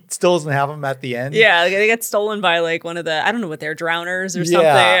then he still doesn't have them at the end. Yeah, they get stolen by like one of the, I don't know what they're, drowners or something.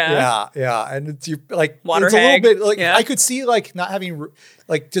 Yeah. And it's water it's hag. A little bit like I could see like not having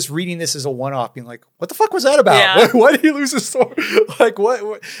like just reading this as a one-off being like, what the fuck was that about? Yeah. Why did he lose his sword? Like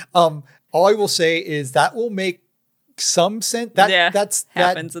what? All I will say is that will make some sense. That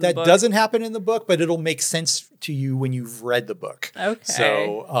doesn't happen in the book, but it'll make sense to you when you've read the book. Okay.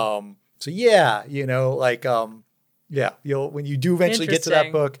 You'll when you do eventually get to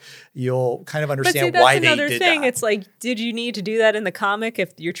that book, you'll kind of understand why they did that. That's another thing. It's like, did you need to do that in the comic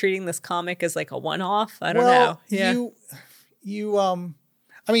if you're treating this comic as like a one-off? I don't know. Yeah.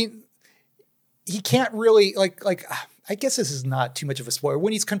 I mean, he can't really like. I guess this is not too much of a spoiler.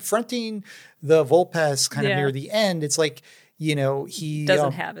 When he's confronting the Vulpes kind of near the end, it's like, he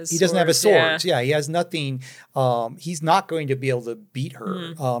doesn't have his swords. Yeah, he has nothing. He's not going to be able to beat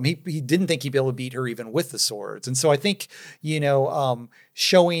her. He didn't think he'd be able to beat her even with the swords. And so I think,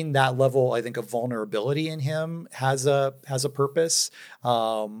 showing that level, I think, of vulnerability in him has a purpose.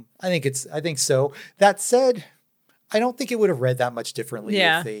 I think so. That said, I don't think it would have read that much differently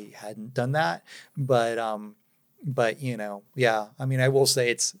if they hadn't done that. But I mean, I will say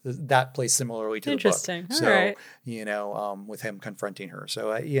it's that plays similarly to the book. Interesting. So, right. With him confronting her.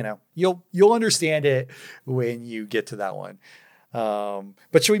 So, you'll understand it when you get to that one.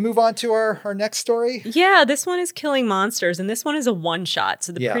 But should we move on to our next story? Yeah, this one is Killing Monsters, and this one is a one-shot.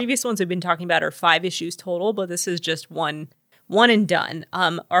 So the previous ones we've been talking about are 5 issues total, but this is just one and done.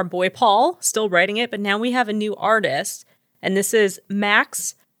 Our boy Paul, still writing it, but now we have a new artist, and this is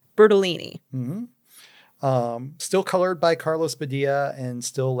Max Bertolini. Mm-hmm. Still colored by Carlos Badia and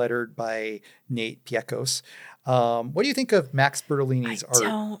still lettered by Nate Piekos. What do you think of Max Bertolini's art? I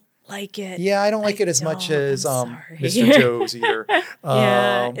don't like it. Yeah, I don't like it as much as Mr. Joe's either.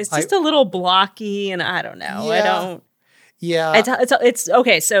 It's just a little blocky, and I don't know. Yeah. I don't. Yeah, it's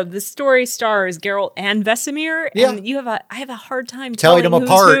okay. So the story stars Geralt and Vesemir, and I have a hard time telling them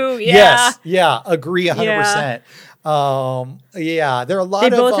apart. Who. Yeah. Yes, agree 100%. There are a lot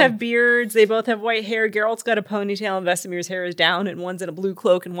of... They both have beards. They both have white hair. Geralt's got a ponytail and Vesemir's hair is down, and one's in a blue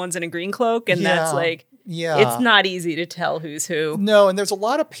cloak and one's in a green cloak. And that's like... Yeah. It's not easy to tell who's who. No, and there's a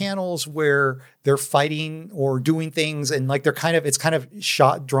lot of panels where they're fighting or doing things and like it's kind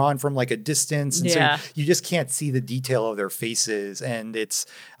of drawn from like a distance. And so you just can't see the detail of their faces. And it's,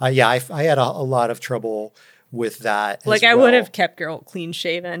 I had a lot of trouble with that. Like I would have kept Geralt clean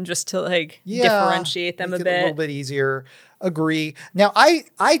shaven just to differentiate them a bit. A little bit easier. Agree. Now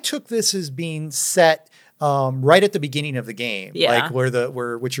I took this as being set right at the beginning of the game, like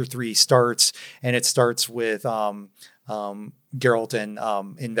where Witcher 3 starts, and it starts with Geralt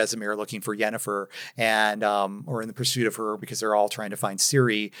and Vesemir looking for Yennefer and or in the pursuit of her because they're all trying to find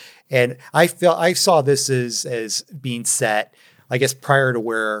Ciri. And I saw this as being set, I guess, prior to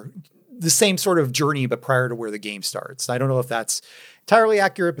where the same sort of journey, but prior to where the game starts. I don't know if that's entirely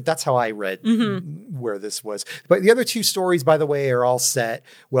accurate, but that's how I read where this was. But the other two stories, by the way, are all set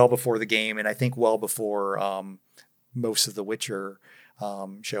well before the game, and I think well before most of the Witcher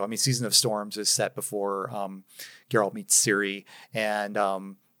show. I mean, Season of Storms is set before Geralt meets Ciri, and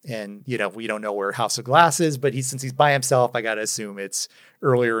you know, we don't know where House of Glass is, but since he's by himself, I got to assume it's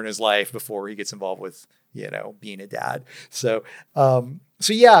earlier in his life before he gets involved with, you know, being a dad. So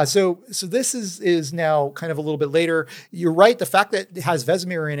this is now kind of a little bit later. You're right. The fact that it has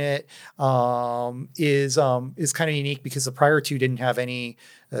Vesemir in it is kind of unique because the prior two didn't have any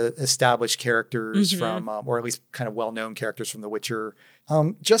established characters from, or at least kind of well-known characters from The Witcher.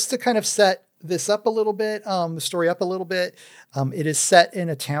 Just to kind of set this up a little bit, the story up a little bit. It is set in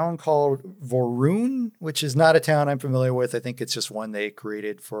a town called Vorun, which is not a town I'm familiar with. I think it's just one they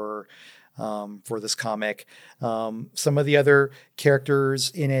created for this comic. Some of the other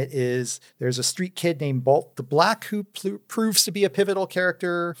characters in it there's a street kid named Bolt the Black who proves to be a pivotal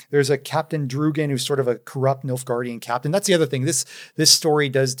character. There's a Captain Drugan who's sort of a corrupt Nilfgaardian captain. That's the other thing. This story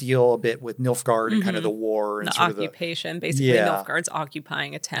does deal a bit with Nilfgaard and kind of the war and the sort occupation. Basically, Nilfgaard's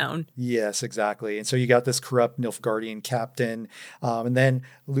occupying a town. Yes, exactly. And so you got this corrupt Nilfgaardian captain, and then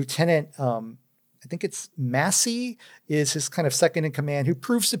Lieutenant. I think it's Massey is his kind of second in command, who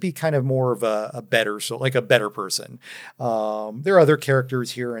proves to be kind of more of a better person. There are other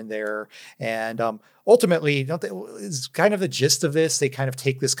characters here and there, and ultimately, is kind of the gist of this. They kind of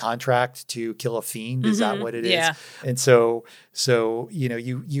take this contract to kill a fiend. Is that what it is? Yeah. And so you know,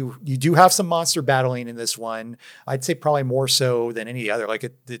 you do have some monster battling in this one. I'd say probably more so than any other. Like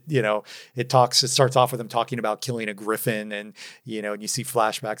it starts off with them talking about killing a griffin, and you know, and you see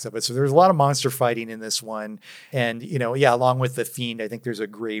flashbacks of it. So there's a lot of monster fighting in this one, and you know, along with the fiend, I think there's a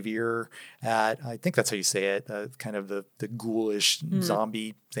gravier I think that's how you say it, kind of the ghoulish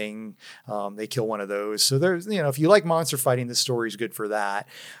zombie thing. They kill one of those. So there's, you know, if you like monster fighting, this story is good for that.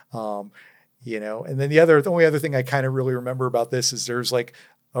 You know, and then the only other thing I kind of really remember about this is there's like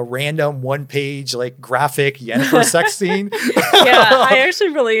a random 1-page like graphic Yennefer sex scene. Yeah, I actually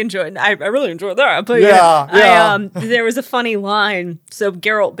really enjoyed. I really enjoyed that. But there was a funny line. So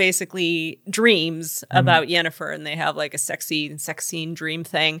Geralt basically dreams about Yennefer, and they have like a sex scene dream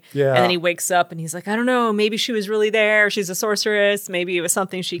thing. Yeah, and then he wakes up and he's like, I don't know, maybe she was really there. She's a sorceress. Maybe it was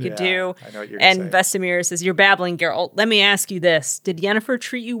something she could do. I know what you're and saying. Vesemir says, "You're babbling, Geralt. Let me ask you this: did Yennefer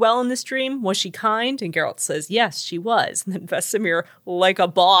treat you well in this dream? Was she kind?" And Geralt says, "Yes, she was." And then Vesemir, like a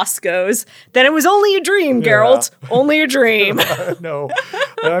boss, goes, "Then it was only a dream, Geralt. Only a dream." No,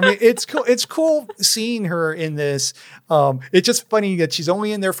 I mean, it's cool. It's cool seeing her in this. It's just funny that she's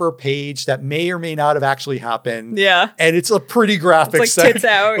only in there for a page that may or may not have actually happened. Yeah, and it's a pretty graphic. It's like tits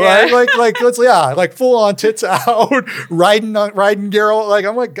out, right? Like full on tits out, riding Geralt. Like,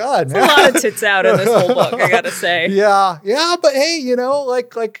 I'm like, God, man. A lot of tits out in this whole book, I gotta say. Yeah, but hey, you know, like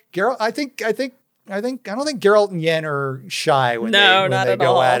Geralt, I don't think Geralt and Yen are shy when they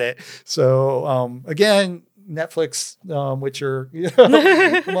go at it. So again, Netflix, Witcher,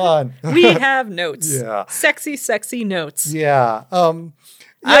 come on. We have notes. Yeah. Sexy notes. Yeah.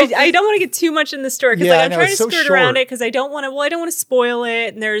 I don't want to get too much in the story because I'm trying to skirt around it because I don't want to spoil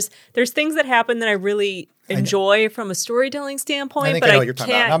it. And there's things that happen that I really enjoy from a storytelling standpoint, but I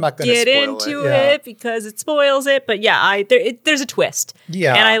can't get into it because it spoils it. But yeah, there's a twist.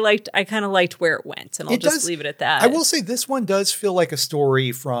 Yeah, and I kind of liked where it went, and I'll just leave it at that. I will say this one does feel like a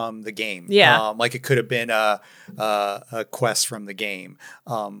story from the game. Yeah, like it could have been a quest from the game.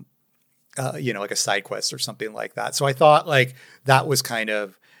 You know, like a side quest or something like that. So I thought like that was kind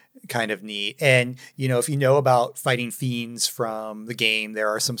of neat. And, you know, if you know about fighting fiends from the game, there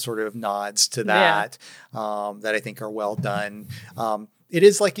are some sort of nods to that, that I think are well done. It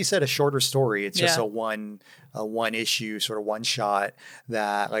is, like you said, a shorter story. It's just a one issue, sort of one shot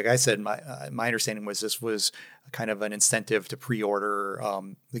that, like I said, my understanding was this was kind of an incentive to pre-order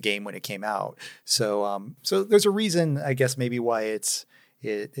the game when it came out. So there's a reason, I guess, maybe why it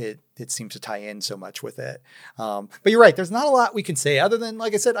seems to tie in so much with it. But you're right. There's not a lot we can say other than,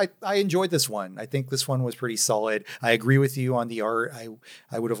 like I said, I enjoyed this one. I think this one was pretty solid. I agree with you on the art.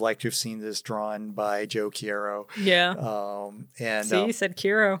 I would have liked to have seen this drawn by Joe Chiaro. Yeah. And see, you said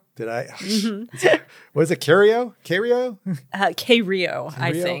Chiaro. Did I? Mm-hmm. Was it Chiaro? K-Rio,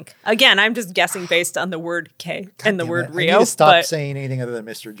 I think. Again, I'm just guessing based on the word K and the word Rio. I need to stop saying anything other than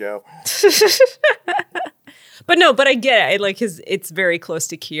Mr. Joe. But I get it. It's very close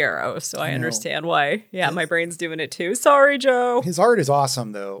to Chiaro, so I understand why. Yeah, my brain's doing it too. Sorry, Joe. His art is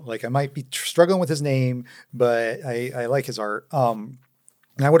awesome, though. Like, I might be struggling with his name, but I like his art. And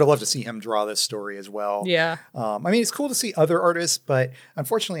And I would have loved to see him draw this story as well. Yeah. I mean, it's cool to see other artists, but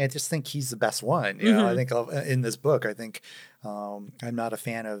unfortunately, I just think he's the best one. You know, I think in this book, I think I'm not a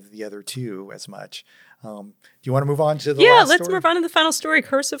fan of the other two as much. Do you want to move on to the last let's story? move on to the final story,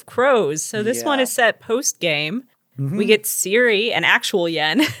 Curse of Crows. So this one is set post-game. We get Ciri and actual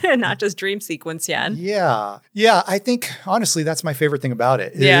Yen, not just dream sequence Yen. Yeah. Yeah. I think, honestly, that's my favorite thing about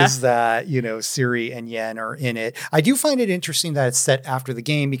it is that, you know, Ciri and Yen are in it. I do find it interesting that it's set after the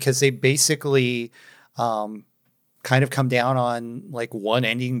game because they basically kind of come down on like one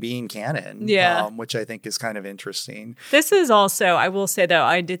ending being canon, which I think is kind of interesting. This is also, I will say though,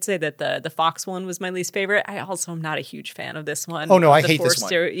 I did say that the Fox one was my least favorite. I also am not a huge fan of this one. Oh no, I hate this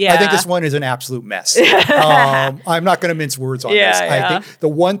one. Yeah. I think this one is an absolute mess. I'm not going to mince words on this. I think the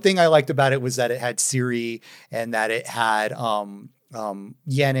one thing I liked about it was that it had Ciri and that it had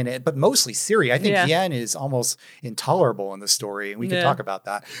Yen in it, but mostly Ciri. I think Yen is almost intolerable in the story, and we can talk about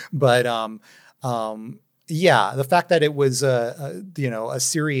that. But yeah, the fact that it was a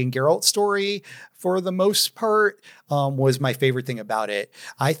Ciri and Geralt story for the most part was my favorite thing about it.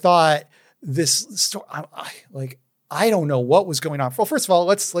 I thought this story, I don't know what was going on. Well, first of all,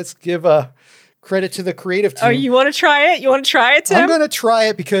 let's give a credit to the creative team. Oh, you want to try it? You want to try it, Tim? I'm going to try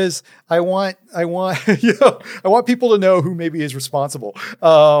it because I want I want people to know who maybe is responsible.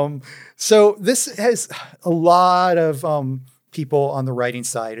 So this has a lot of people on the writing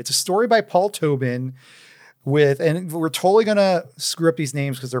side. It's a story by Paul Tobin. And we're totally going to screw up these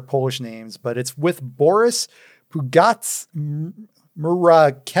names because they're Polish names, but it's with Boris Pugac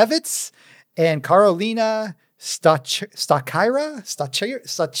Murakiewicz and Karolina Stachira.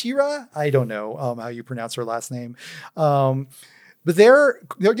 I don't know how you pronounce her last name. But they're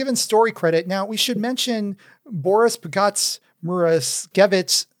given story credit. Now, we should mention Boris Pugac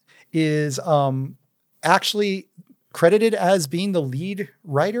Murakiewicz is actually credited as being the lead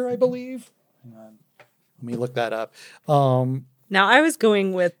writer, I believe. Hang on. Let me look that up. Now, I was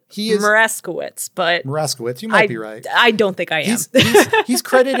going with Muraskowitz, but Muraskowitz, you might be right. I don't think I am. He's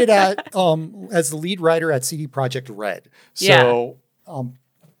credited as the lead writer at CD Projekt Red. So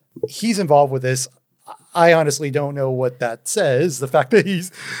he's involved with this. I honestly don't know what that says. The fact that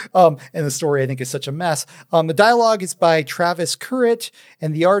he's and the story I think is such a mess. The dialogue is by Travis Currit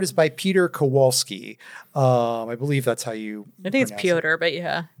and the art is by Peter Kowalski. I believe that's how you. I think it's Piotr, but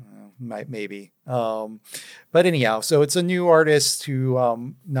yeah. Maybe. But anyhow, so it's a new artist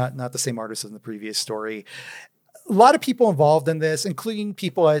who, not the same artist as in the previous story. A lot of people involved in this, including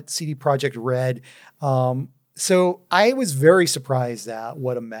people at CD Projekt Red. So I was very surprised at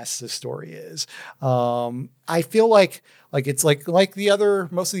what a mess this story is. I feel like it's like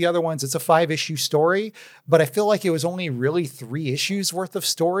most of the other ones, it's a 5-issue story, but I feel like it was only really 3 issues worth of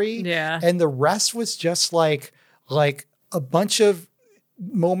story. Yeah. And the rest was just like a bunch of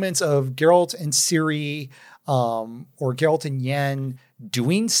moments of Geralt and Ciri, or Geralt and Yen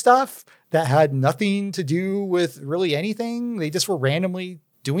doing stuff that had nothing to do with really anything. They just were randomly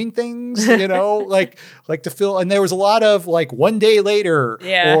doing things, like to fill. And there was a lot of like one day later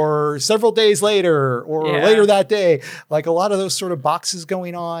or several days later or later that day, like a lot of those sort of boxes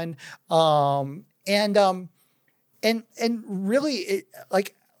going on. And really it,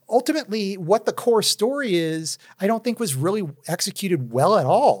 like, ultimately, what the core story is, I don't think was really executed well at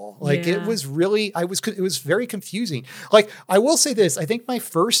all. Like it was really, it was very confusing. Like I will say this, I think my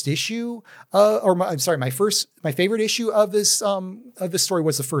first issue, my favorite issue of this story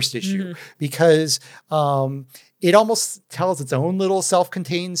was the first issue because it almost tells its own little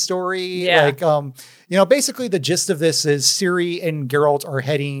self-contained story. Yeah. Like, basically the gist of this is Ciri and Geralt are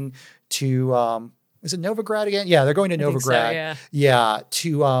heading to, is it Novigrad again? Yeah, they're going to Novigrad. So, yeah,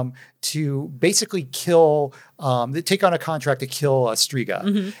 to basically kill. They take on a contract to kill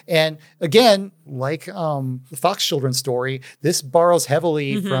Striga. And again, like the Fox Children story, this borrows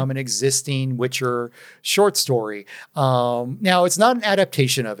heavily from an existing Witcher short story. Now, it's not an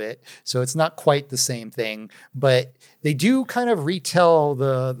adaptation of it, so it's not quite the same thing, but they do kind of retell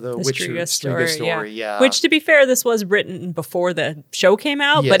the Witcher Striga story. Yeah. Which, to be fair, this was written before the show came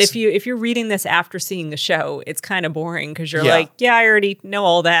out. Yes. But if you're reading this after seeing the show, it's kind of boring because you're like, I already know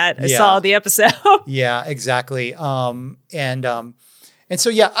all that. I saw the episode. Yeah, exactly. And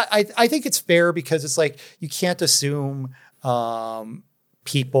so I think it's fair because it's like you can't assume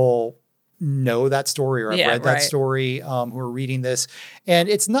people know that story or have read that story who are reading this. And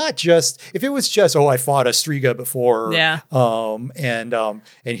it's not just, if it was just, I fought a Striga before. Yeah. And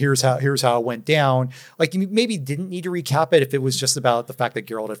here's how it went down. Like you maybe didn't need to recap it if it was just about the fact that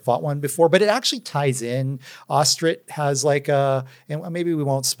Geralt had fought one before, but it actually ties in. Ostrit has and maybe we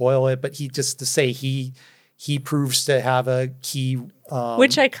won't spoil it, but he he proves to have a key,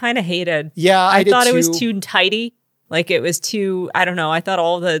 which I kind of hated. Yeah, I did thought it was too. too tidy. Like it was too, I don't know. I thought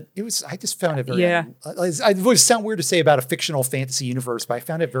all the, It was. I just found it very. Yeah. It would sound weird to say about a fictional fantasy universe, but I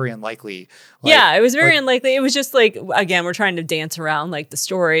found it very unlikely. Like, yeah, it was very unlikely. It was just like, again, we're trying to dance around like the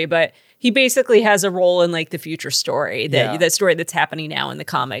story, but he basically has a role in like the future story, that story that's happening now in the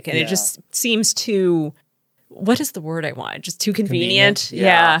comic. And it just seems too, what is the word I want? Just too convenient.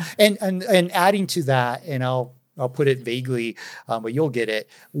 Yeah. And adding to that, and I'll put it vaguely, but you'll get it.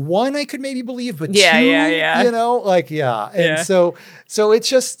 One, I could maybe believe, but two, you know, like, And so it's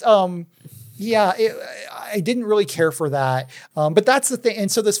just, I didn't really care for that. But that's the thing. And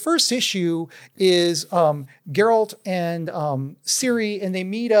so this first issue is Geralt and Ciri, and they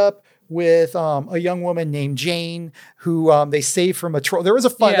meet up with a young woman named Jane, who they save from a troll. There was a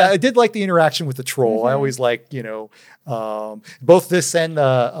fun, I did like the interaction with the troll. Mm-hmm. I always like, both this and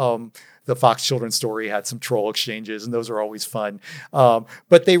the Fox Children's story had some troll exchanges, and those are always fun.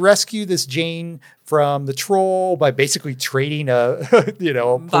 But they rescue this Jane from the troll by basically trading a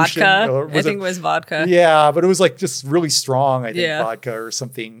potion. Vodka. I think it was vodka. Yeah, but it was like just really strong, I think, vodka or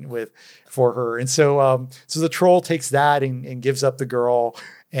something for her. And so the troll takes that and gives up the girl.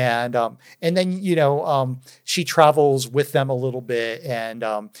 And then, she travels with them a little bit, and,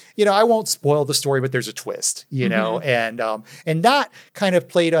 I won't spoil the story, but there's a twist, mm-hmm. And that kind of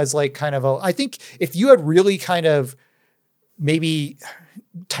played as like kind of I think if you had really kind of maybe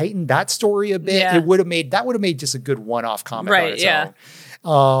tightened that story a bit, that would have made just a good one-off comic on its own.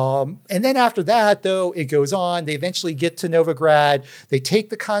 And then after that, though, it goes on. They eventually get to Novigrad. They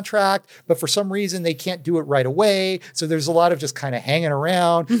take the contract, but for some reason they can't do it right away. So there's a lot of just kind of hanging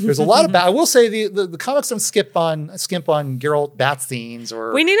around. There's a lot of I will say the comics don't skimp on Geralt bath scenes.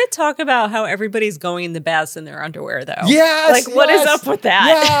 Or we need to talk about how everybody's going in the baths in their underwear, though. Yes, what is up with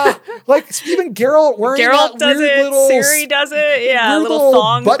that? Yeah, like even Geralt wearing that does weird it. little Ciri does it. Yeah, weird little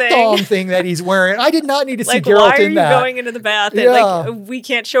thong butt thing. thong thing that he's wearing. I did not need to see like, Geralt why are in you that. going into the bath? And, like, we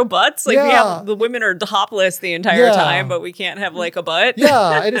can't show butts. Like we have the women are topless the entire time, but we can't have like a butt.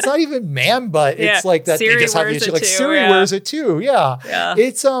 Yeah, and it's not even man butt. It's like that Ciri they just have the wears issue. it Like too, Ciri wears it too. Yeah.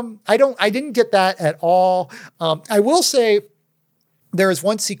 It's I didn't get that at all. I will say there is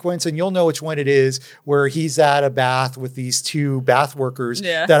one sequence, and you'll know which one it is, where he's at a bath with these two bath workers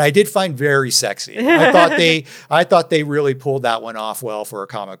that I did find very sexy. I thought they really pulled that one off well for a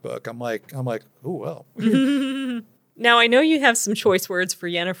comic book. I'm like, oh well. Now, I know you have some choice words for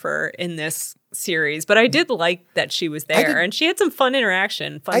Yennefer in this series, but I did like that she was there, and she had some fun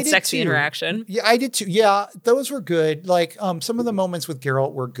sexy interaction. Yeah, I did too. Yeah, those were good. Like some of the moments with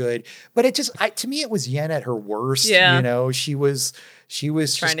Geralt were good, but it just to me it was Yen at her worst. Yeah, she was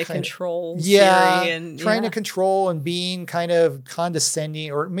trying to control. Yeah, Ciri and trying to control and being kind of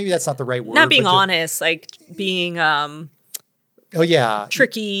condescending, or maybe that's not the right word. Not being honest, like being oh yeah,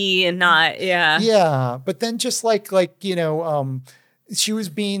 tricky and not yeah. But then just like she was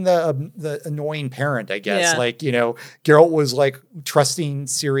being the annoying parent, I guess. Like Geralt was like trusting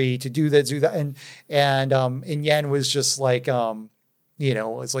Ciri to do that, and Yen was just like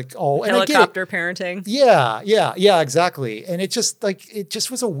it's like all helicopter parenting. Yeah, exactly. And it just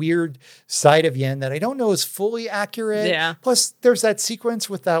was a weird side of Yen that I don't know is fully accurate. Yeah. Plus, there's that sequence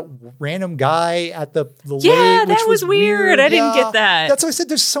with that random guy at the lake. Yeah, that was weird. I didn't get that. That's what I said.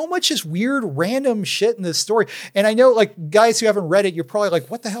 There's so much just weird, random shit in this story. And I know, like, guys who haven't read it, you're probably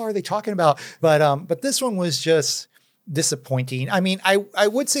like, what the hell are they talking about? But this one was just disappointing. I mean, I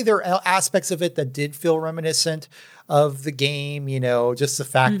would say there are aspects of it that did feel reminiscent of the game, just the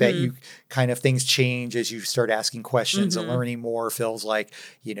fact that you kind of things change as you start asking questions and learning more feels like,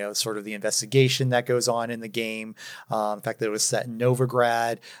 sort of the investigation that goes on in the game. The fact that it was set in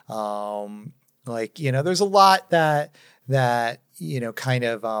Novigrad, there's a lot that kind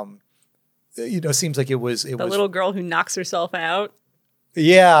of, seems like it was the little girl who knocks herself out.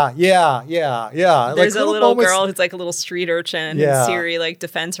 Yeah. There's a little girl who's like a little street urchin. Yeah. And Ciri like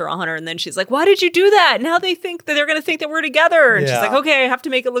defends her honor, and then she's like, "Why did you do that?" Now they think that they're going to think that we're together, and she's like, "Okay, I have to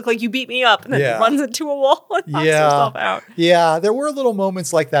make it look like you beat me up," and then runs into a wall and knocks herself out. Yeah, there were little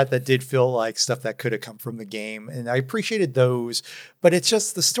moments like that did feel like stuff that could have come from the game, and I appreciated those. But it's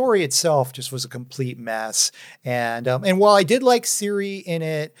just the story itself just was a complete mess. And while I did like Ciri in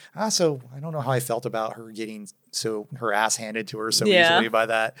it, also I don't know how I felt about her getting her ass handed to her so easily by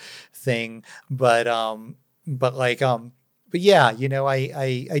that thing. But yeah,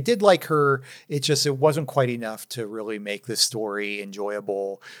 I did like her. It wasn't quite enough to really make this story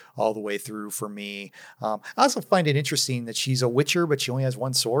enjoyable all the way through for me. I also find it interesting that she's a Witcher, but she only has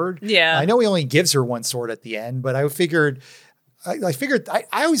one sword. Yeah. I know he only gives her one sword at the end, but I figured I figured I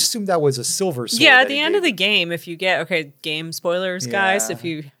always assumed that was a silver sword. Yeah, at the end of the game, if you get game spoilers, guys, Yeah. if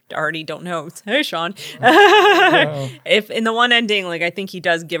you already don't know, hey Sean, if in the one ending, like I think he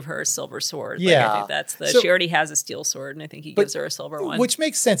does give her a silver sword. Like, I Yeah. think that's So- she already has a steel sword, and I think he gives her a silver one. Which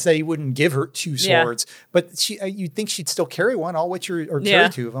makes sense that he wouldn't give her two Yeah. swords, but you'd think she'd still carry one. All Witcher or Yeah, carry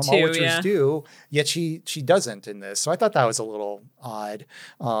two of them. two, All Witchers yeah. do. Yet she doesn't in this. So I thought that was a little odd.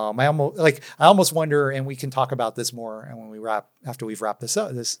 I almost wonder, and we can talk about this more, and when we after we've wrapped this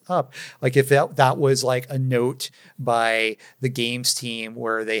up, like if that was like a note by the games team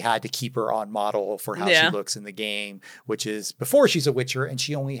where they had to keep her on model for how Yeah. she looks in the game, which is before she's a Witcher and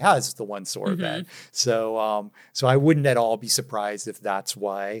she only has the one sword Mm-hmm. then. So I wouldn't at all be surprised if that's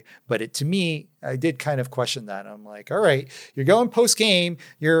why. But to me, I did kind of question that. I'm like, all right, you're going post game,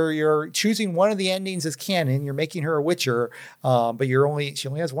 you're choosing one of the endings as canon, you're making her a Witcher, but she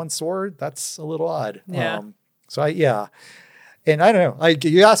only has one sword. That's a little odd. Yeah. And I don't know.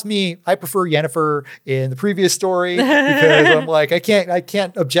 You asked me, I prefer Yennefer in the previous story because I'm like, I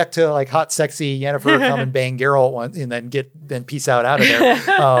can't object to like hot, sexy Yennefer come and bang Geralt and then peace out of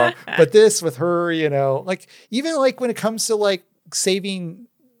there. But this with her, like even like when it comes to like saving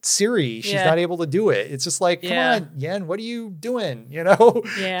Ciri, she's Yeah. not able to do it. It's just like, come Yeah. on, Yen, what are you doing? Yeah, So-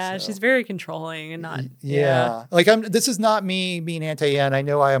 she's very controlling and not. Yeah. Like this is not me being anti-Yen. I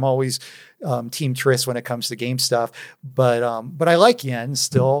know I am always team Triss when it comes to game stuff, but I like Yen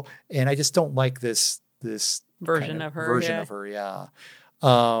still. And I just don't like this Version kind of her, version yeah. of her. Yeah.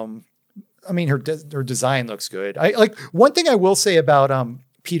 I mean, her design looks good. I like one thing I will say about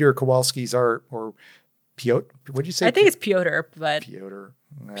Peter Kowalski's art, or Piotr. What'd you say? I think it's Piotr, but Piotr.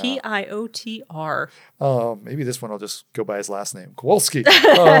 Yeah. Piotr. Maybe this one I'll just go by his last name, Kowalski.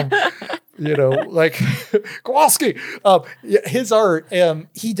 Like Kowalski. His art,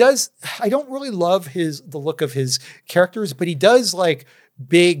 he does. I don't really love the look of his characters, but he does like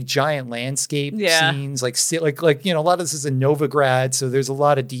big giant landscape Yeah. scenes, like a lot of this is in Novigrad, so there's a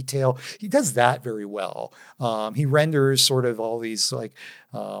lot of detail. He does that very well. He renders sort of all these like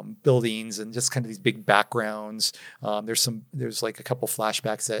buildings and just kind of these big backgrounds. There's like a couple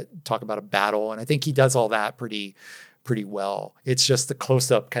flashbacks that talk about a battle, and I think he does all that pretty well. It's just the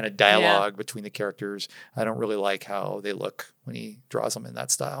close-up kind of dialogue between the characters. I don't really like how they look when he draws them in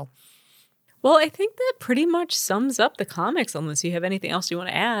that style. Well, I think that pretty much sums up the comics, unless you have anything else you want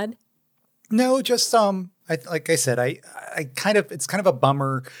to add. No, just like I said, it's kind of a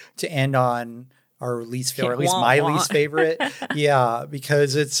bummer to end on our least favorite, or at least my least favorite. Yeah,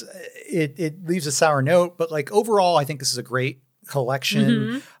 because it leaves a sour note, but like overall, I think this is a great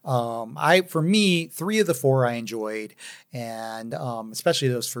collection. For me, 3 of the 4 I enjoyed, and especially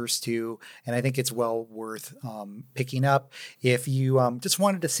those first 2, and I think it's well worth picking up. If you just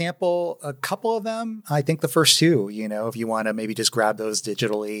wanted to sample a couple of them, I think the first 2, if you want to maybe just grab those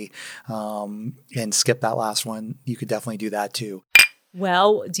digitally and skip that last one, you could definitely do that too.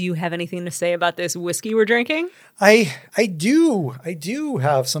 Well, do you have anything to say about this whiskey we're drinking? I do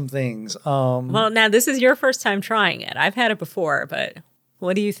have some things. Well, now this is your first time trying it. I've had it before, but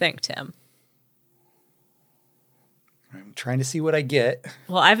what do you think, Tim? I'm trying to see what I get.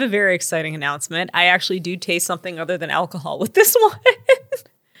 Well, I have a very exciting announcement. I actually do taste something other than alcohol with this one.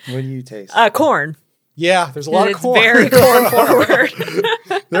 What do you taste? Corn. Yeah, there's a lot of It's corn. very corn forward.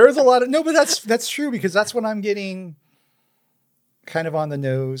 There is a lot of but that's true because that's what I'm getting kind of on the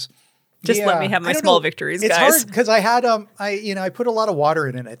nose. Just let me have my I don't small know. victories, it's guys. hard because I had I put a lot of water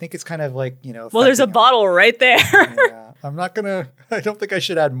in it. I think it's kind of like Well, there's a affecting- bottle right there. Yeah, I don't think I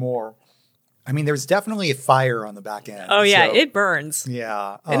should add more. I mean, there's definitely a fire on the back end. Oh, yeah, so, it burns.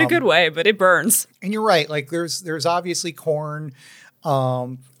 yeah, In a good way, but it burns. And you're right. Like there's obviously corn, a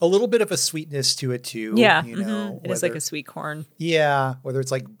little bit of a sweetness to it too. Yeah, It it is like a sweet corn. Yeah, whether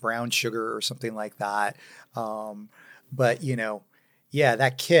it's like brown sugar or something like that. But yeah,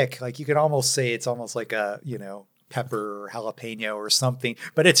 that kick, like you could almost say it's almost like a, pepper or jalapeno or something,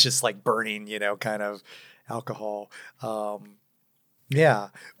 but it's just like burning, kind of alcohol. Yeah,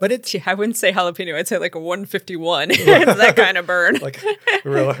 but it's I wouldn't say jalapeno. I'd say like a 151. It's that kind of burn. like,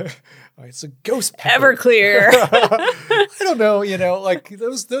 really, it's a ghost pepper. Everclear. I don't know, like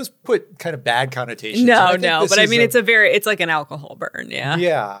those put kind of bad connotations. And I think this But I is mean, it's like an alcohol burn. Yeah.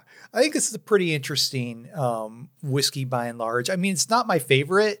 Yeah. I think this is a pretty interesting whiskey by and large. I mean, it's not my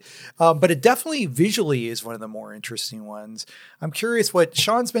favorite, but it definitely visually is one of the more interesting ones. I'm curious what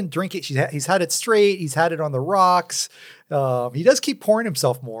Sean's been drinking. He's had it straight. He's had it on the rocks. He does keep pouring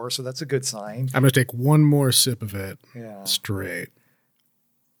himself more, so that's a good sign. I'm going to take one more sip of it Yeah. straight.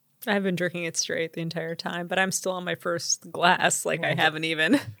 I've been drinking it straight the entire time, but I'm still on my first glass. Like I haven't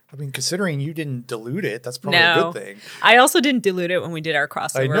even. I mean, considering you didn't dilute it, that's probably a No. good thing. I also didn't dilute it when we did our I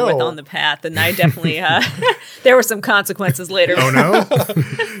crossover know. with On the Path, and I definitely there were some consequences later. Oh no!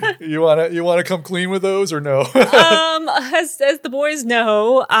 You wanna come clean with those or no? As the boys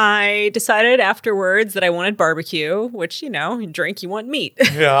know, I decided afterwards that I wanted barbecue, which, you drink, you want meat.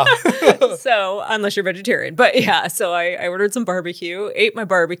 Yeah. So, unless you're vegetarian. But yeah, so I ordered some barbecue, ate my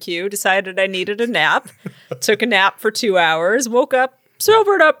barbecue, decided I needed a nap, took a nap for 2 hours, woke up,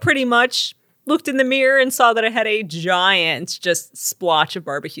 sobered up pretty much, looked in the mirror and saw that I had a giant just splotch of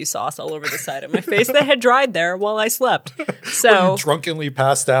barbecue sauce all over the side of my face that had dried there while I slept. So Drunkenly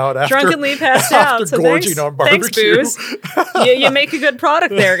passed out after after So gorging on barbecue. Thanks, booze. You make a good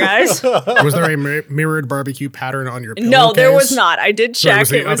product there, guys. Was there a mirrored barbecue pattern on your pillowcase? No, there was not. I did So it check. was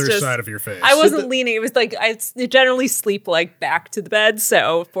the It was other just side of your face. I wasn't leaning. It was like I generally sleep like back to the bed,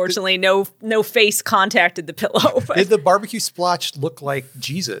 so fortunately, no face contacted the pillow. But Did the barbecue splotch look like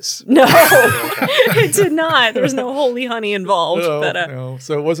Jesus? no, it did not. There was no holy honey involved. No, but no.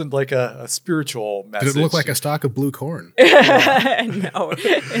 So it wasn't like a spiritual message. Did it look like a stalk of blue corn? no,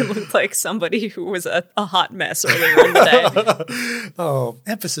 it looked like somebody who was a hot mess earlier in the day. Oh,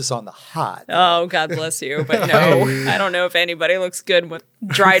 emphasis on the hot. Oh, God bless you. But no, I don't know if anybody looks good with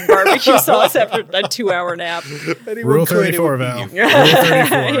dried barbecue sauce after a 2-hour nap. Anyone Rule could, it 34, would be Val. you. Rule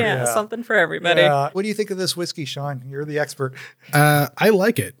 34. Yeah, something for everybody. What do you think of this whiskey, Sean? You're the expert. I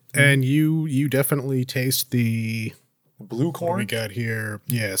like it, and you definitely taste the. Blue What we corn? got here?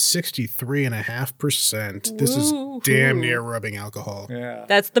 Yeah, 63.5%. This is damn near rubbing alcohol. Yeah.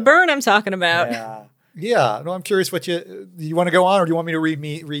 That's the burn I'm talking about. Yeah. Yeah. No, I'm curious what do you want to go on, or do you want me to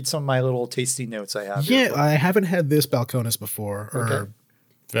read some of my little tasty notes I have? Yeah, here? I haven't had this Balcones before. Or Okay.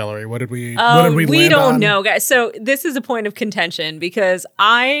 Valerie, what did we? We land don't on? know, guys. So this is a point of contention because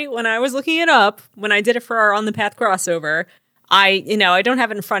when I was looking it up, when I did it for our On the Path crossover, I don't have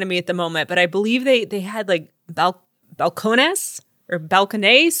it in front of me at the moment, but I believe they had like Balcones or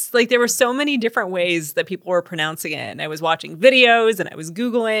Balcones. Like there were so many different ways that people were pronouncing it. And I was watching videos and I was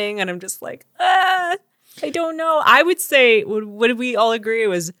Googling and I'm just like, I don't know. I would say, what did we all agree? It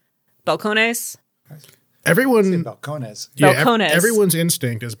was Balcones? Everyone, Balcones. yeah, Balcones. everyone's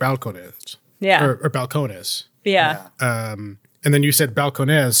instinct is Balcones. Yeah. Or Balcones. Yeah. And then you said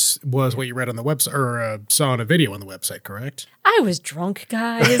Balcones was what you read on the website or saw on a video on the website, correct? I was drunk,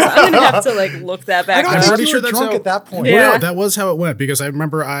 guys. I'm gonna have to look that back. I don't I'm think up. pretty you sure were that's drunk how- at that point. Yeah. Well, no, that was how it went because I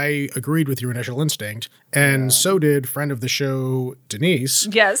remember I agreed with your initial instinct, and so did friend of the show Denise,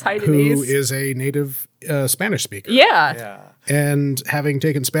 Yes, hi who Denise. is a native Spanish speaker. Yeah. Yeah. And having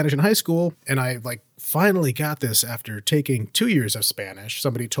taken Spanish in high school, and I finally got this after taking 2 years of Spanish.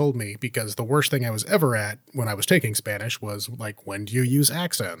 Somebody told me because the worst thing I was ever at when I was taking Spanish was when do you use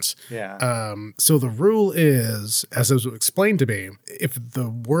accents? Yeah. So the rule is, as it was explained to me, if the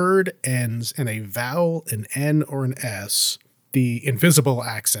word ends in a vowel, an N, or an S, the invisible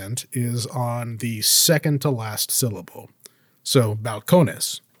accent is on the second to last syllable. So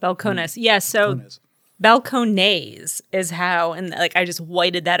balcones. Balcones. Yeah, so Balcones. Balcones is how, and I just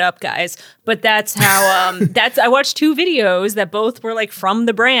whited that up, guys. But that's how, I watched 2 videos that both were from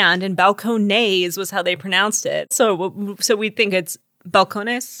the brand, and Balcones was how they pronounced it. So we think it's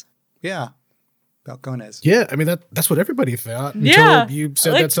Balcones? Yeah. Balcones. Yeah, I mean that's what everybody thought until Yeah. you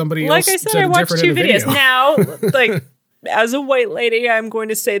said that somebody else Like I said, said I it watched different 2 in the videos. video. Now, as a white lady, I'm going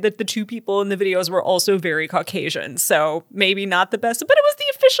to say that the 2 people in the videos were also very Caucasian. So maybe not the best, but it was the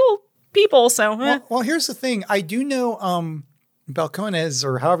official people. So Well, here's the thing. I do know Balcones,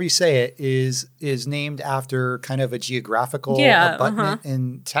 or however you say it, is named after kind of a geographical abutment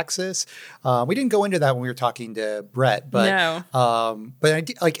in Texas. We didn't go into that when we were talking to Brett, but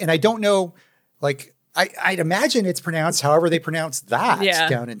but I don't know, I'd imagine it's pronounced however they pronounce that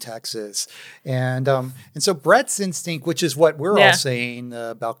down in Texas. And so Brett's instinct, which is what we're all saying,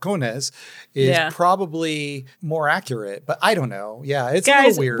 Balcones, is probably more accurate. But I don't know. Yeah, it's a guys,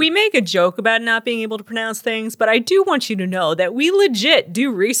 little weird. we make a joke about not being able to pronounce things, but I do want you to know that we legit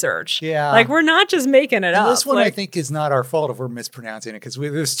do research. Yeah. We're not just making it up. This one I think is not our fault if we're mispronouncing it because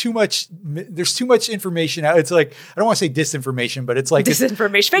there's too much information out. It's I don't want to say disinformation, but it's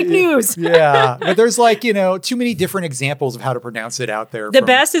disinformation, fake news. Yeah, but there's too many different examples of how to pronounce it out there. The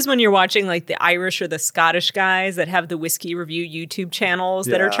best is when you're watching the Irish or the Scottish guys that have the whiskey review YouTube channels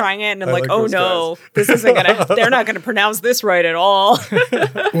that are trying it, and I'm oh no, this isn't they're not gonna pronounce this right at all.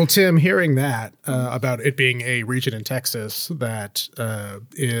 Well, Tim, hearing that about it being a region in Texas that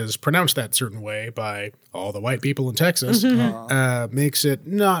is pronounced that certain way by all the white people in Texas makes it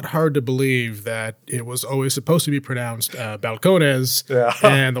not hard to believe that it was always supposed to be pronounced Balcones,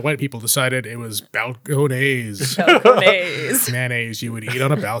 and the white people decided it was Balcones. Balcones. Balcones. Mayonnaise you would eat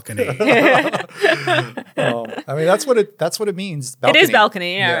on a balcony. I mean, that's what it means. It is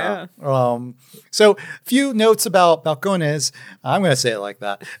balcony, yeah. So few notes about Balcones. I'm going to say it like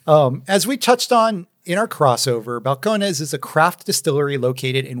that. As we touched on in our crossover, Balcones is a craft distillery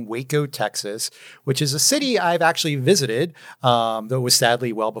located in Waco, Texas, which is a city I've actually visited, though it was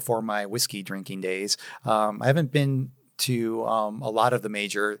sadly well before my whiskey drinking days. I haven't been to a lot of the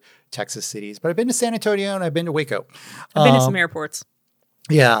major Texas cities, but I've been to San Antonio and I've been to Waco. I've been to some airports.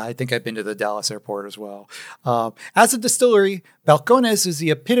 Yeah, I think I've been to the Dallas airport as well. As a distillery, Balcones is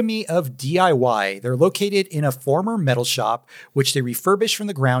the epitome of DIY. They're located in a former metal shop, which they refurbish from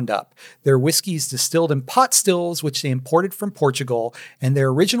the ground up. Their whiskey is distilled in pot stills, which they imported from Portugal, and their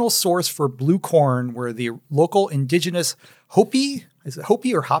original source for blue corn were the local indigenous Hopi. Is it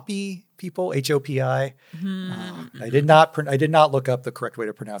Hopi or Hopi people? Hopi. I did not look up the correct way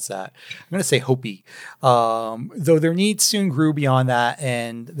to pronounce that. I'm going to say Hopi. Though their needs soon grew beyond that,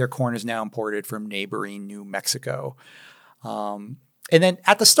 and their corn is now imported from neighboring New Mexico. And then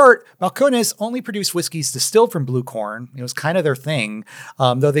at the start, Balcones only produced whiskeys distilled from blue corn. It was kind of their thing,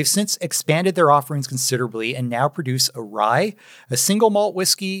 though they've since expanded their offerings considerably and now produce a rye, a single malt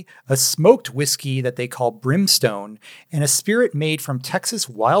whiskey, a smoked whiskey that they call Brimstone, and a spirit made from Texas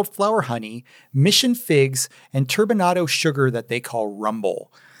wildflower honey, mission figs, and turbinado sugar that they call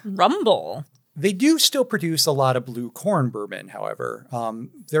Rumble. Rumble. They do still produce a lot of blue corn bourbon, however.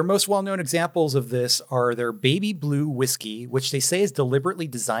 Their most well-known examples of this are their Baby Blue whiskey, which they say is deliberately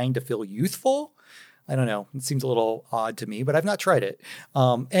designed to feel youthful. I don't know. It seems a little odd to me, but I've not tried it.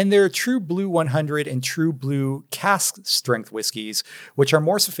 And their True Blue 100 and True Blue cask strength whiskeys, which are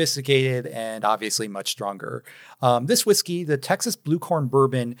more sophisticated and obviously much stronger. This whiskey, the Texas Blue Corn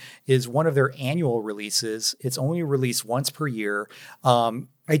Bourbon, is one of their annual releases. It's only released once per year.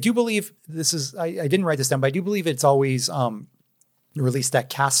 I do believe this is, I didn't write this down, but I do believe it's always released at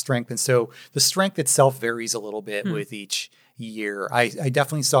cask strength. And so the strength itself varies a little bit with each year. I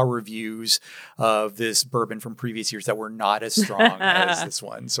definitely saw reviews of this bourbon from previous years that were not as strong as this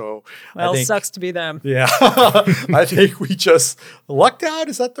one. So well, sucks to be them. Yeah. I think we just lucked out.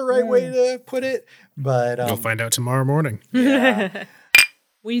 Is that the right way to put it? But you'll find out tomorrow morning. Yeah.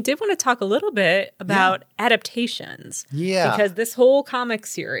 We did want to talk a little bit about adaptations. Yeah. Because this whole comic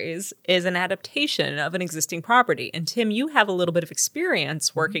series is an adaptation of an existing property. And Tim, you have a little bit of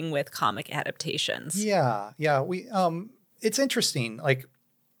experience working with comic adaptations. Yeah. Yeah. It's interesting. Like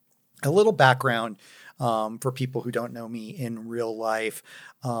a little background for people who don't know me in real life.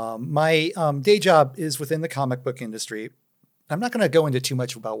 My day job is within the comic book industry. I'm not going to go into too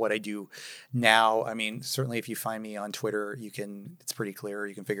much about what I do now. I mean, certainly if you find me on Twitter, it's pretty clear.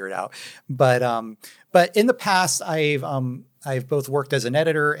 You can figure it out. But in the past, I've both worked as an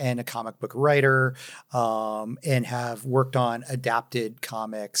editor and a comic book writer, and have worked on adapted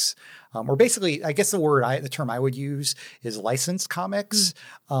comics, or basically, I guess the term I would use is licensed comics,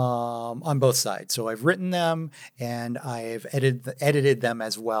 on both sides. So I've written them and I've edited them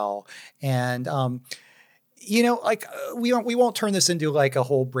as well. And, like we won't turn this into like a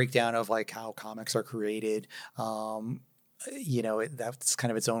whole breakdown of like how comics are created. That's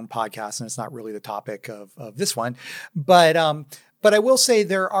kind of its own podcast and it's not really the topic of this one, but I will say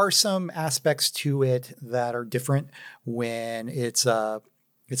there are some aspects to it that are different when it's a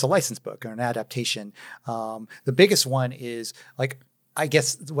licensed book or an adaptation. The biggest one is like, I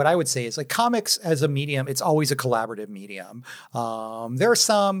guess what I would say is like comics as a medium, it's always a collaborative medium. There are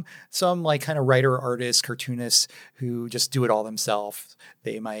some like kind of writer, artists, cartoonists who just do it all themselves.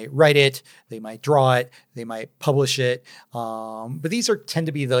 They might write it, they might draw it, they might publish it. But these tend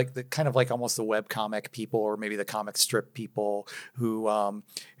to be the kind of like almost the web comic people or maybe the comic strip people who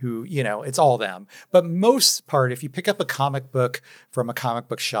it's all them. But most part, if you pick up a comic book from a comic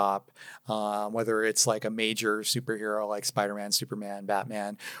book shop, whether it's like a major superhero like Spider-Man, Superman,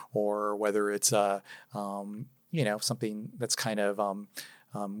 Batman, or whether it's something that's kind of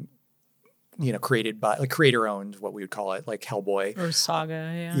created by like creator owned, what we would call it, like Hellboy or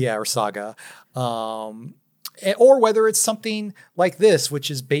Saga. Yeah. Or Saga. Or whether it's something like this,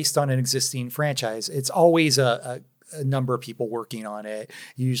 which is based on an existing franchise, it's always a number of people working on it.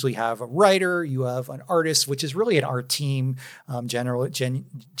 You usually have a writer, you have an artist, which is really an art team.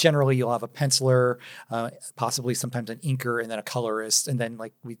 Generally, you'll have a penciler, possibly sometimes an inker, and then a colorist, and then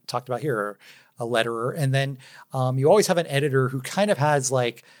like we talked about here, a letterer, and then you always have an editor who kind of has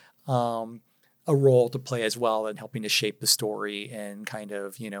like a role to play as well in helping to shape the story and kind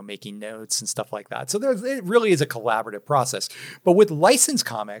of, making notes and stuff like that. So it really is a collaborative process. But with licensed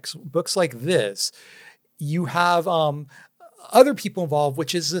comics, books like this, you have other people involved,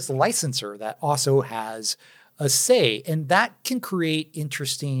 which is this licensor that also has a say, and that can create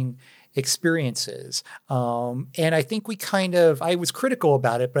interesting experiences. And I think I was critical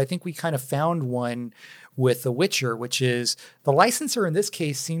about it, but I think we kind of found one with The Witcher, which is the licensor in this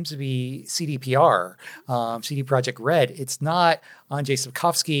case seems to be CDPR, CD Projekt Red. It's not Andrzej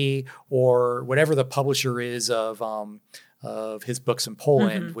Sapkowski or whatever the publisher is of his books in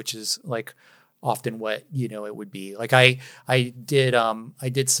Poland, which is like often what it would be. Like I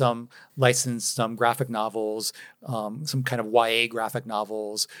did some licensed graphic novels, some kind of YA graphic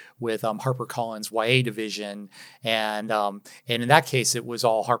novels with HarperCollins YA division, and in that case it was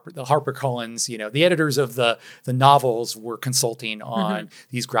all HarperCollins. The editors of the novels were consulting on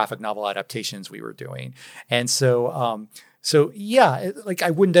these graphic novel adaptations we were doing, and so yeah, like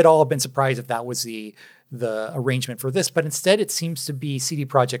I wouldn't at all have been surprised if that was the arrangement for this, but instead it seems to be CD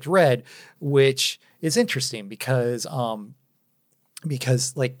Projekt Red, which is interesting because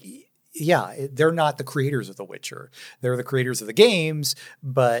like, yeah, they're not the creators of The Witcher. They're the creators of the games,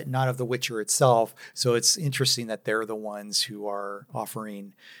 but not of The Witcher itself. So it's interesting that they're the ones who are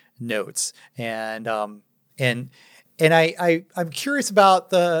offering notes. And I'm curious about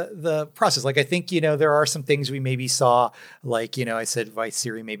the process. Like, I think, there are some things we maybe saw, like, I said, Vice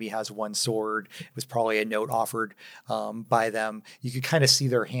Siri maybe has one sword. It was probably a note offered by them. You could kind of see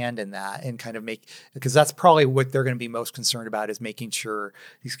their hand in that and kind of because that's probably what they're going to be most concerned about, is making sure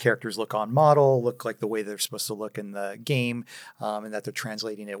these characters look on model, look like the way they're supposed to look in the game, and that they're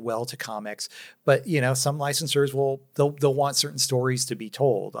translating it well to comics. But, some licensors they'll want certain stories to be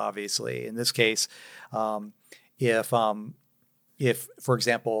told, obviously. In this case, if, for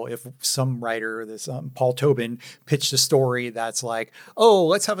example, if some writer, this Paul Tobin, pitched a story that's like, oh,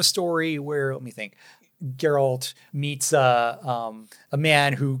 let's have a story where, let me think, Geralt meets a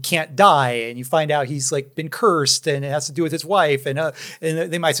man who can't die, and you find out he's like been cursed, and it has to do with his wife, and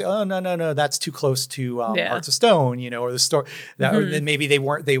they might say, oh no, that's too close to Hearts of Stone, or the story that or then maybe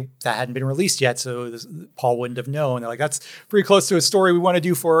that hadn't been released yet, so Paul wouldn't have known. They're like, that's pretty close to a story we want to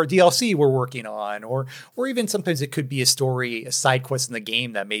do for our DLC we're working on, or even sometimes it could be a story, a side quest in the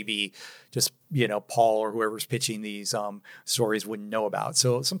game that maybe just Paul or whoever's pitching these stories wouldn't know about.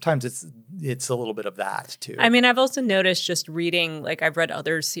 So sometimes it's a little bit of that too. I mean, I've also noticed just reading, like I've read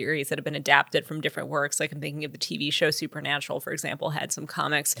other series that have been adapted from different works. Like I'm thinking of the TV show Supernatural, for example, had some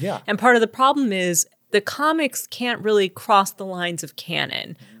comics. Yeah. And part of the problem is the comics can't really cross the lines of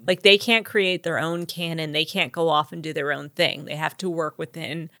canon. Like they can't create their own canon. They can't go off and do their own thing. They have to work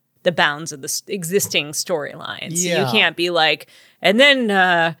within the bounds of the existing storylines. Yeah. So you can't be like, and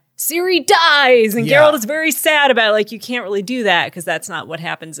then Ciri dies and Geralt is very sad about it. Like, you can't really do that because that's not what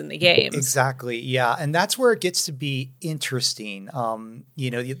happens in the games. Exactly. Yeah. And that's where it gets to be interesting.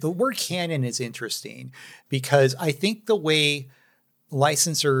 The word canon is interesting because I think the way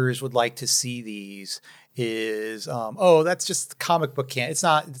licensors would like to see these is, that's just comic book canon. It's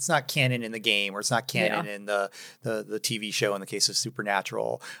not canon in the game, or it's not canon in the TV show in the case of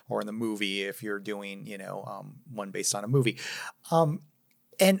Supernatural, or in the movie if you're doing, one based on a movie.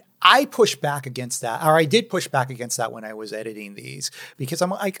 And I push back against that, or I did push back against that when I was editing these, because I'm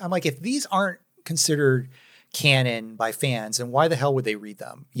like, if these aren't considered canon by fans, then why the hell would they read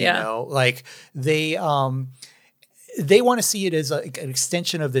them? You know, like they want to see it as an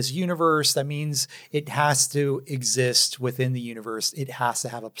extension of this universe. That means it has to exist within the universe. It has to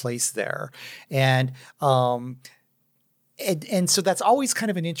have a place there. And so that's always kind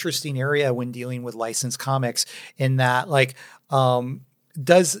of an interesting area when dealing with licensed comics, in that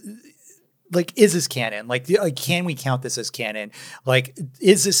is this canon? Like, can we count this as canon? Like,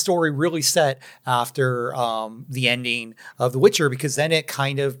 is this story really set after the ending of The Witcher? Because then it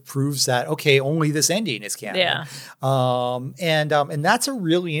kind of proves that, okay, only this ending is canon. Yeah. And that's a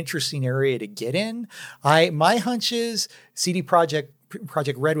really interesting area to get in. My hunch is CD Projekt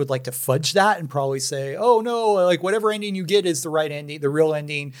Red would like to fudge that and probably say, oh no, like whatever ending you get is the right ending, the real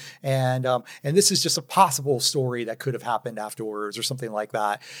ending. And this is just a possible story that could have happened afterwards or something like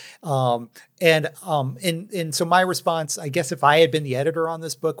that. And so my response, I guess if I had been the editor on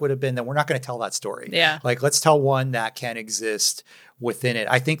this book, would have been that we're not going to tell that story. Yeah. Like, let's tell one that can exist within it.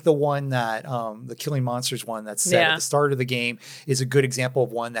 I think the one that the Killing Monsters one that's set at the start of the game is a good example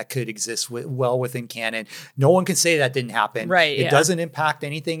of one that could exist well within canon. No one can say that didn't happen. Right. It doesn't impact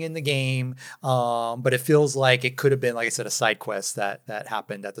anything in the game, but it feels like it could have been, like I said, a side quest that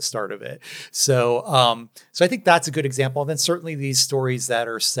happened at the start of it. So I think that's a good example. And then certainly these stories that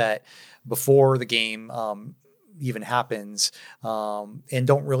are set before the game even happens, and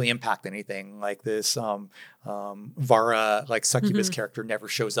don't really impact anything. Like this Vara, like succubus character, never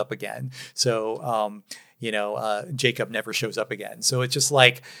shows up again. So Jacob never shows up again. So it's just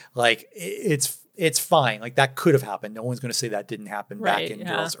like it's fine. Like that could have happened. No one's going to say that didn't happen back in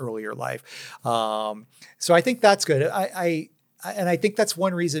Daryl's earlier life. So I think that's good. And I think that's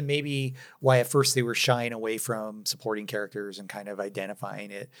one reason maybe why at first they were shying away from supporting characters and kind of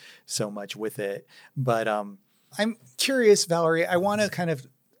identifying it so much with it. But I'm curious, Valerie, I want to kind of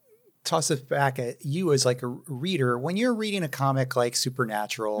toss it back at you as like a reader. When you're reading a comic like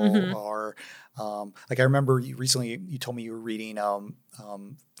Supernatural or like I remember you told me you were reading the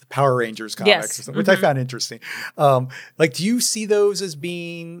Power Rangers comics, or something, which I found interesting. Like, do you see those as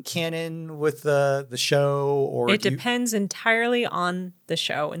being canon with the show, or it depends entirely on the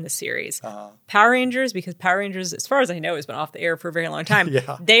show and the series? Power Rangers, because Power Rangers, as far as I know, has been off the air for a very long time.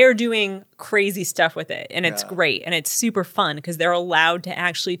 They are doing crazy stuff with it, and it's great, and it's super fun because they're allowed to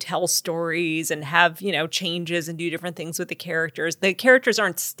actually tell stories and have changes and do different things with the characters. The characters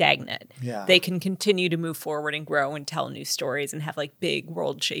aren't stagnant. They can continue to move forward and grow and tell new stories and have like big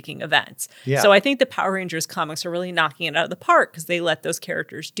world-shaking events. So I think the Power Rangers comics are really knocking it out of the park because they let those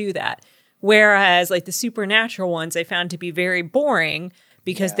characters do that. Whereas like the Supernatural ones I found to be very boring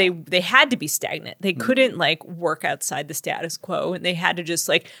because they had to be stagnant. They couldn't like work outside the status quo, and they had to just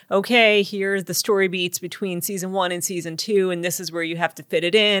like, okay, here's the story beats between season 1 and season 2, and this is where you have to fit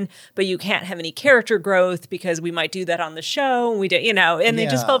it in, but you can't have any character growth because we might do that on the show, and we do, and they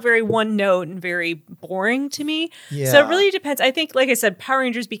just felt very one note and very boring to me. So it really depends. I think, like I said, Power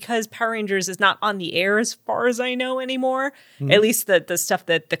Rangers, because Power Rangers is not on the air as far as I know anymore, at least the stuff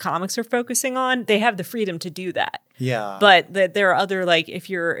that the comics are focusing on, they have the freedom to do that. But there are other, like, if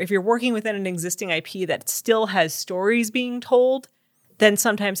you're working within an existing IP that still has stories being told, then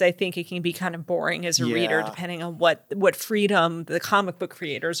sometimes I think it can be kind of boring as a reader, depending on what freedom the comic book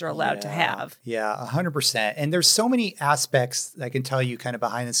creators are allowed to have. 100%. And there's so many aspects I can tell you kind of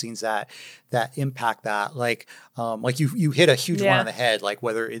behind the scenes that impact that. Like you hit a huge one on the head, like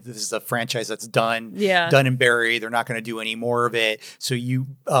whether this is a franchise that's done and buried, they're not going to do any more of it. So you,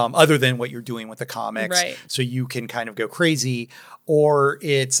 other than what you're doing with the comics, so you can kind of go crazy, or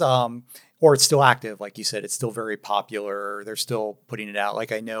it's still active. Like you said, it's still very popular. They're still putting it out.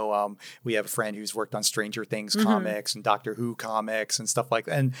 Like I know we have a friend who's worked on Stranger Things comics and Doctor Who comics and stuff like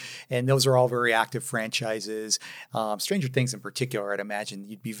that. And those are all very active franchises. Stranger Things in particular, I'd imagine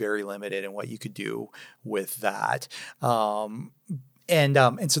you'd be very limited in what you could do with that. And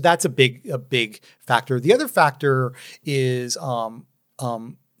so that's a big factor. The other factor is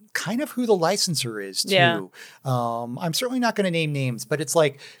kind of who the licensor is too. I'm certainly not going to name names, but it's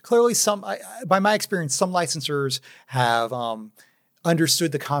like clearly by my experience, some licensors have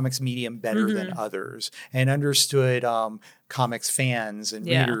understood the comics medium better than others, and understood comics fans and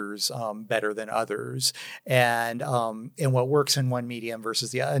readers better than others, and what works in one medium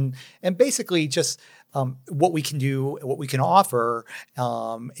versus the other, and basically just what we can do, what we can offer,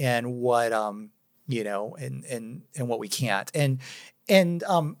 and what and what we can't. And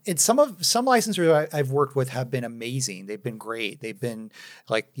some licensors I've worked with have been amazing. They've been great. They've been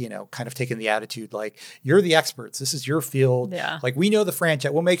like, kind of taking the attitude like, you're the experts. This is your field. Like, we know the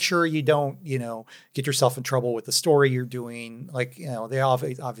franchise. We'll make sure you don't, get yourself in trouble with the story you're doing. Like, they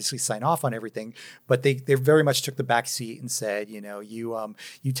obviously sign off on everything, but they very much took the back seat and said, you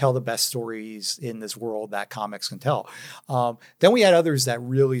tell the best stories in this world that comics can tell. Then we had others that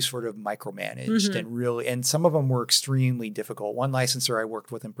really sort of micromanaged and some of them were extremely difficult. One license I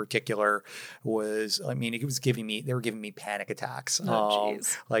worked with in particular they were giving me panic attacks.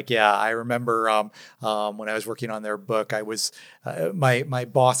 I remember when I was working on their book, I was my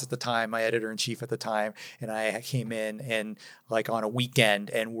boss at the time, my editor-in-chief at the time, and I came in and like on a weekend,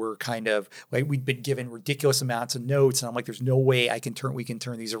 and we're kind of like, we'd been given ridiculous amounts of notes, and I'm like, there's no way we can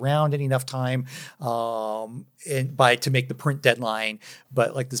turn these around in enough time to make the print deadline,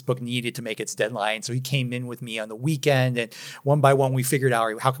 but like this book needed to make its deadline. So he came in with me on the weekend, and one by one we figured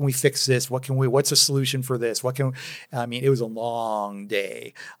out, how can we fix this? What's a solution for this? It was a long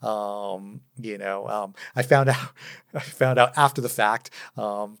day. I found out after the fact,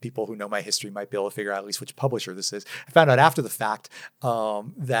 people who know my history might be able to figure out at least which publisher this is. I found out after the fact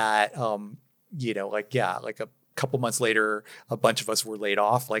that a couple months later, a bunch of us were laid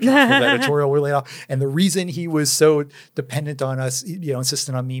off, like the editorial were laid off. And the reason he was so dependent on us,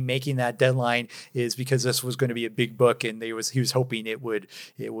 insistent on me making that deadline, is because this was going to be a big book, and he was hoping it would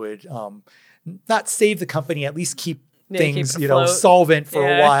not save the company, at least keep things, keep it afloat. solvent for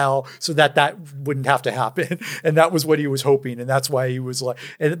a Yeah. while so that wouldn't have to happen. And that was what he was hoping. And that's why he was like,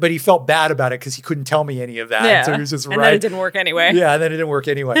 but he felt bad about it because he couldn't tell me any of that. Yeah. So he was just and then it didn't work anyway. Yeah, and then it didn't work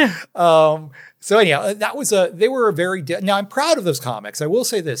anyway. So anyhow, they were a very, now I'm proud of those comics. I will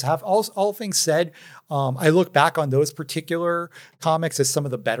say this, have all things said, I look back on those particular comics as some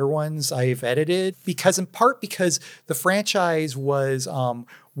of the better ones I've edited in part because the franchise was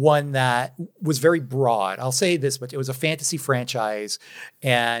one that was very broad. I'll say this, but it was a fantasy franchise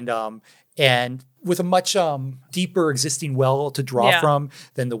and with a much deeper existing well to draw from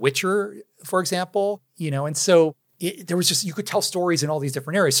than The Witcher, for example, and so there was just, you could tell stories in all these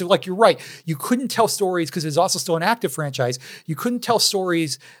different areas. So like, you're right. You couldn't tell stories because it's also still an active franchise. You couldn't tell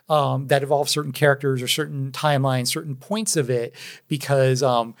stories that involve certain characters or certain timelines, certain points of it because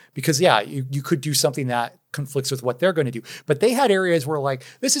you could do something that conflicts with what they're going to do. But they had areas where like,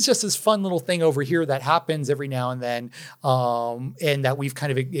 this is just this fun little thing over here that happens every now and then and that we've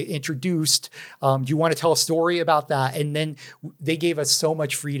kind of introduced. Do you want to tell a story about that? And then they gave us so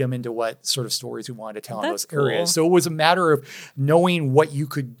much freedom into what sort of stories we wanted to tell in those areas. So it was a matter of knowing what you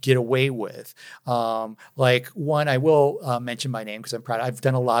could get away with. Like one, I will mention my name because I'm proud. I've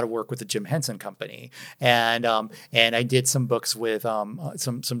done a lot of work with the Jim Henson Company and I did some books with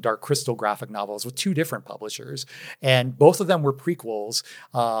some Dark Crystal graphic novels with two different publishers. And both of them were prequels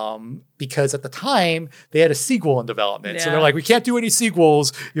because at the time they had a sequel in development. So they're like, we can't do any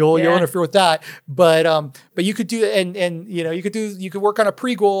sequels. You'll interfere with that. But you could do and you could work on a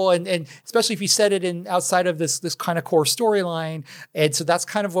prequel and especially if you set it in outside of this kind of core storyline. And so that's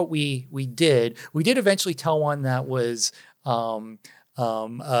kind of what we did. We did eventually tell one that was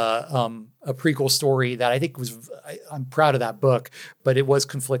a prequel story that I think I'm proud of that book, but it was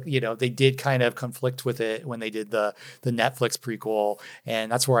conflict. They did kind of conflict with it when they did the Netflix prequel,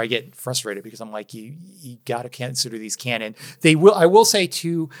 and that's where I get frustrated because I'm like, you got to consider these canon. I will say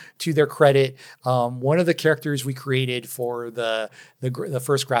to their credit, one of the characters we created for the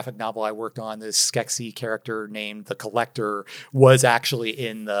first graphic novel I worked on, this Skeksis character named the Collector, was actually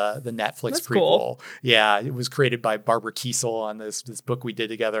in the Netflix That's prequel. Cool. Yeah, it was created by Barbara Kiesel on this book we did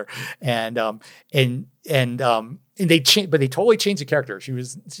together, and they changed, but they totally changed the character. She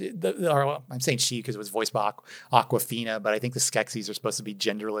was, I'm saying she because it was voiced by Aquafina, but I think the Skeksis are supposed to be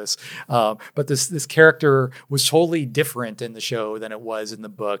genderless. But this character was totally different in the show than it was in the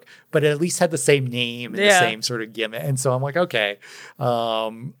book, but it at least had the same name and the same sort of gimmick. And so I'm like, okay,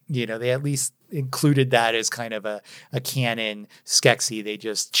 they at least included that as kind of a canon Skeksis. They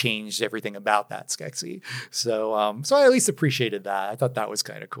just changed everything about that Skeksis. So I at least appreciated that. I thought that was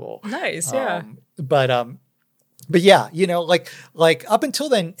kind of cool. Nice, yeah. But yeah, like up until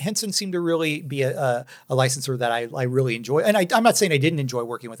then, Henson seemed to really be a licensor that I really enjoy. And I'm not saying I didn't enjoy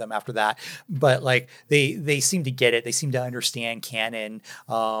working with them after that, but like they seem to get it. They seem to understand canon.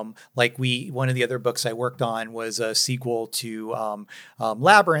 Like one of the other books I worked on was a sequel to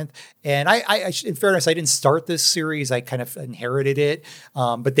Labyrinth. And I in fairness, I didn't start this series. I kind of inherited it.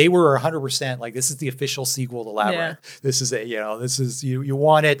 But they were 100% like, this is the official sequel to Labyrinth. Yeah. This is it. This is, you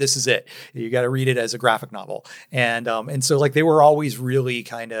want it. This is it. You got to read it as a graphic novel. And so like they were always really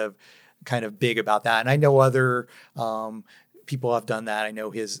kind of big about that. And I know other people have done that. I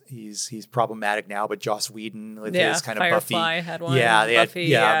know he's problematic now, but Joss Whedon with his kind of Firefly Buffy had one. Yeah, they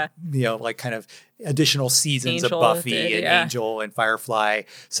Buffy, had like kind of additional seasons Angel of Buffy and Angel and Firefly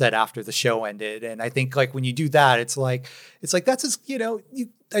set after the show ended. And I think like when you do that, it's like that's as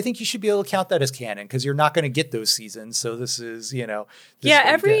I think you should be able to count that as canon because you're not going to get those seasons. So this is,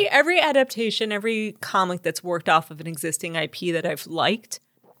 every adaptation, every comic that's worked off of an existing IP that I've liked,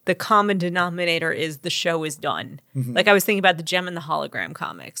 the common denominator is the show is done. Mm-hmm. Like I was thinking about the Gem and the Hologram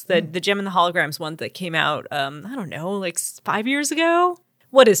comics. The Gem and the Holograms one that came out, I don't know, like 5 years ago.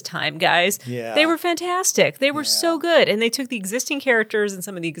 What is time, guys? Yeah. They were fantastic. They were so good. And they took the existing characters and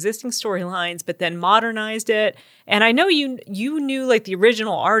some of the existing storylines, but then modernized it. And I know you knew like the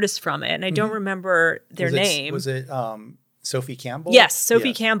original artist from it, and I don't remember their name. Was it Sophie Campbell? Yes,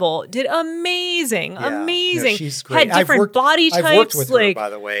 Sophie Campbell did amazing. No, she's great. Had different body types. I've worked with her, by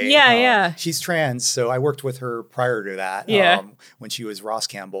the way. Yeah. She's trans, so I worked with her prior to that. When she was Ross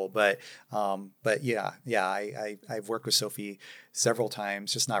Campbell, but I've worked with Sophie several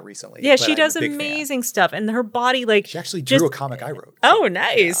times, just not recently. Yeah, she does amazing stuff, and her body like she actually drew a comic I wrote. Oh,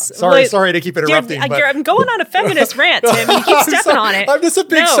 nice. Yeah. Sorry to keep interrupting. I'm going on a feminist rant, Tim. You keep stepping on it. I'm just a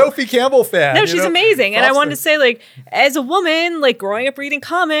big Sophie Campbell fan. No, she's amazing, and I wanted to say, like, as a woman, like growing up reading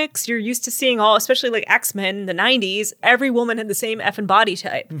comics, you're used to seeing all, especially like X-Men in the 90s, every woman had the same effing body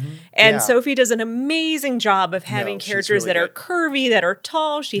type. And Sophie does an amazing job of having characters that are curvy, that are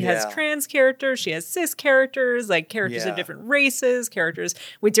tall. She has trans characters, she has cis characters, like characters of different races, characters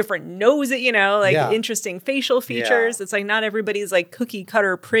with different noses, you know, like interesting facial features. It's like not everybody's like cookie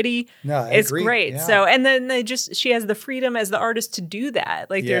cutter pretty. No, it's great. So, and then she has the freedom as the artist to do that.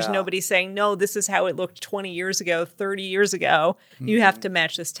 Like there's nobody saying, no, this is how it looked 20 years ago, 30 years ago. You have to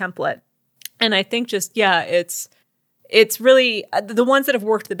match this template. And I think just, it's really the ones that have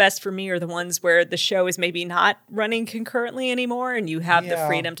worked the best for me are the ones where the show is maybe not running concurrently anymore and you have the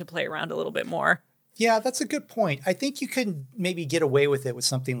freedom to play around a little bit more. Yeah, that's a good point. I think you could maybe get away with it with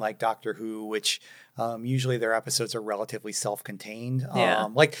something like Doctor Who, which usually their episodes are relatively self-contained.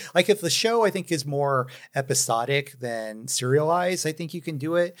 Like if the show I think is more episodic than serialized, I think you can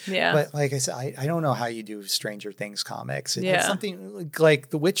do it. Yeah. But like I said, I don't know how you do Stranger Things comics. It's something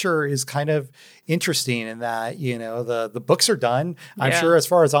like The Witcher is kind of interesting in that, you know, the books are done. I'm sure as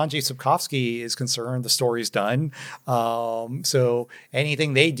far as Andrzej Sapkowski is concerned, the story's done. So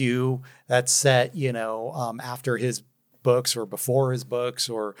anything they do that's set, you know, after his books or before his books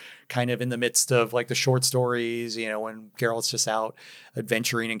or kind of in the midst of like the short stories, you know, when Geralt's just out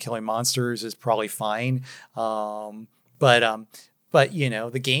adventuring and killing monsters is probably fine. But you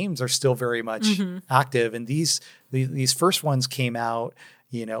know, the games are still very much active, and these first ones came out,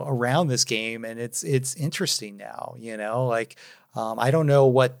 you know, around this game, and it's interesting now, you know, like I don't know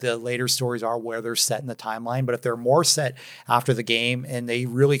what the later stories are, where they're set in the timeline, but if they're more set after the game and they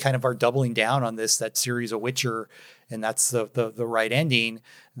really kind of are doubling down on that series of Witcher, and that's the right ending,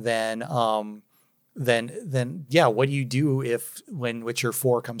 then yeah, what do you do if when Witcher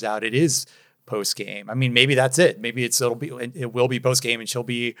 4 comes out, it is post game? I mean, maybe that's it. Maybe it will be post game, and she'll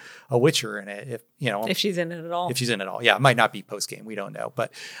be a Witcher in it. If you know, if she's in it at all. If she's in it at all, yeah, it might not be post game. We don't know,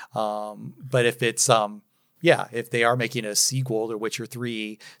 but if it's if they are making a sequel to Witcher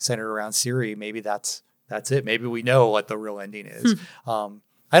 3 centered around Ciri, maybe that's it. Maybe we know what the real ending is.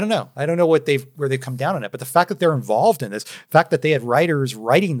 I don't know. I don't know where they've come down on it, but the fact that they're involved in this, the fact that they had writers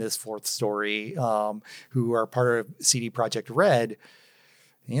writing this fourth story, who are part of CD Projekt Red,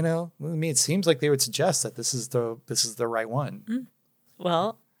 you know, I mean, it seems like they would suggest that this is the right one.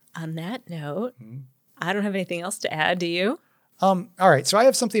 Well, on that note, I don't have anything else to add. Do you? All right. So I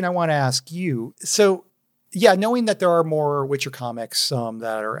have something I want to ask you. So, yeah, knowing that there are more Witcher comics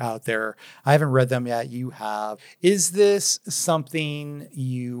that are out there, I haven't read them yet. You have. Is this something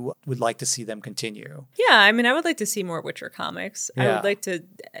you would like to see them continue? Yeah, I mean, I would like to see more Witcher comics. Yeah.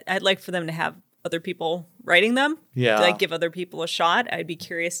 I'd like for them to have other people writing them. Yeah. Like give other people a shot. I'd be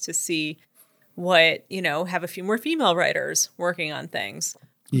curious to see what, you know, have a few more female writers working on things.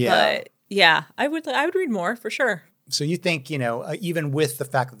 Yeah. But yeah, I would read more for sure. So you think, you know, even with the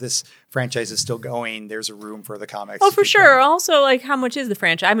fact that this franchise is still going, there's a room for the comics? Oh, for sure. Going. Also, like, how much is the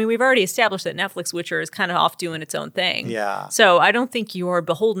franchise? I mean, we've already established that Netflix Witcher is kind of off doing its own thing. Yeah. So I don't think you're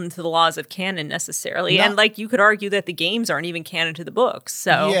beholden to the laws of canon necessarily. And, like, you could argue that the games aren't even canon to the books.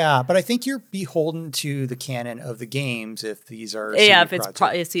 So yeah, but I think you're beholden to the canon of the games if these are if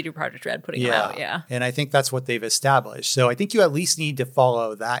it's CD Projekt Red putting them out, yeah. And I think that's what they've established. So I think you at least need to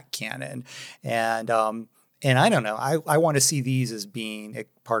follow that canon. And I don't know. I want to see these as being a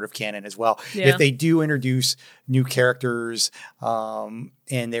part of canon as well. Yeah. If they do introduce new characters and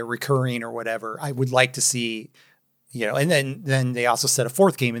they're recurring or whatever, I would like to see, you know, and then they also set a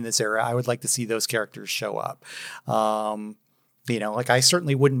fourth game in this era. I would like to see those characters show up. You know, like I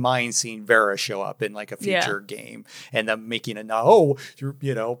certainly wouldn't mind seeing Vera show up in like a future game and them making you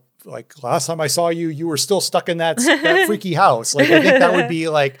know, like last time I saw you, you were still stuck in that freaky house. Like I think that would be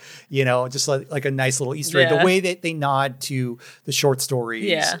like, you know, just like a nice little Easter egg. The way that they nod to the short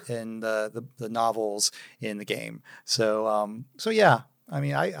stories and the novels in the game. So yeah. I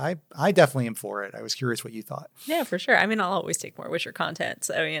mean, I definitely am for it. I was curious what you thought. Yeah, for sure. I mean, I'll always take more Witcher content.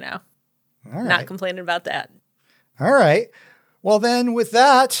 So, you know, not complaining about that. All right. Well, then with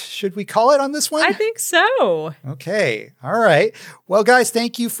that, should we call it on this one? I think so. Okay. All right. Well, guys,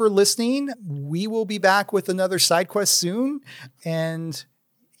 thank you for listening. We will be back with another side quest soon. And,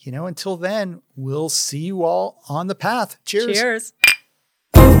 you know, until then, we'll see you all on the path. Cheers. Cheers.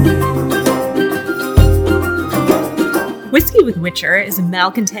 Whiskey with Witcher is a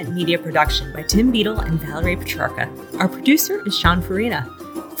Malcontent Media production by Tim Beadle and Valerie Petrarca. Our producer is Sean Farina.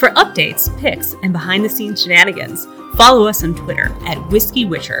 For updates, pics, and behind-the-scenes shenanigans, follow us on Twitter at Whiskey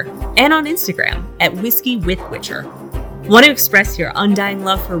Witcher and on Instagram at Whiskey with Witcher. Want to express your undying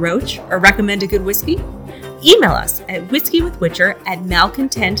love for Roach or recommend a good whiskey? Email us at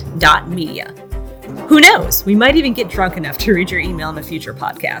whiskeywithwitcher@malcontent.media. Who knows? We might even get drunk enough to read your email in a future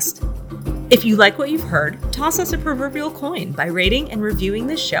podcast. If you like what you've heard, toss us a proverbial coin by rating and reviewing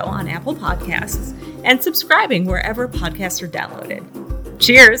this show on Apple Podcasts and subscribing wherever podcasts are downloaded.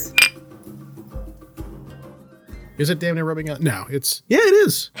 Cheers! Is it damn near rubbing out? No, it's... Yeah, it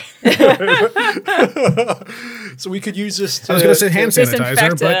is. So we could use this to... I was going to say hand sanitizer,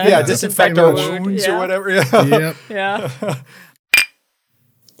 disinfect but... it. Yeah, disinfect our wound, wounds yeah. or whatever. Yeah. Yep. Yeah.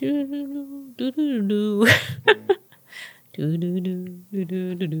 Do-do-do,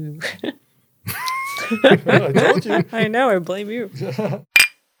 do-do-do, I told you. I know, I blame you.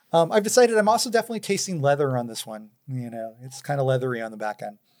 I've decided I'm also definitely tasting leather on this one. You know, it's kind of leathery on the back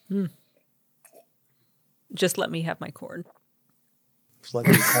end. Just let me have my corn. It's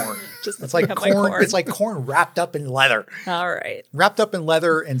leathery corn. Just It's let me like have my corn. It's like corn wrapped up in leather. All right. Wrapped up in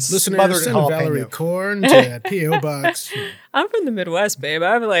leather and smothered Listeners, in send Valerie jalapeno. Corn to that P.O. Box. I'm from the Midwest, babe.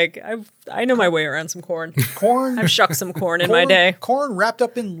 I know my way around some corn. Corn. I've shucked some corn in my day. Corn wrapped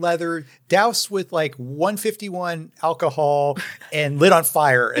up in leather, doused with like 151 alcohol and lit on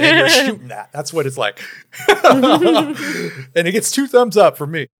fire. And then you're shooting that. That's what it's like. And it gets 2 thumbs up from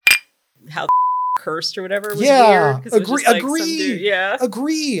me. How cursed or whatever was Yeah. weird. 'cause it was Agree. just, like, some Agree. dude- Yeah.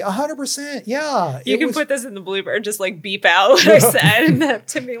 Agree. 100%. Yeah. You It can was- put this in the blooper and just like beep out what I said and that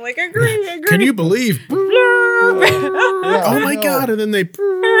to me like agree. Can you believe? Yeah, Oh my no. God. And then they...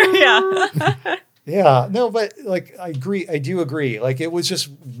 Yeah. Yeah. No, but like, I agree. I do agree. Like, it was just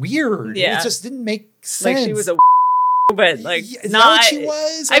weird. Yeah. It just didn't make sense. Like she was a but like Yeah, is that not what she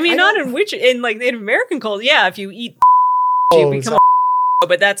was? I mean, not don't- in Witcher, in like Native American cult. Yeah, if you eat, Oh, you become so- a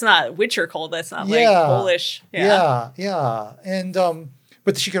but that's not Witcher cult. That's not like Yeah. Polish. Yeah. And,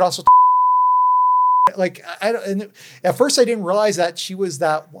 but she could also like, I don't, and at first I didn't realize that she was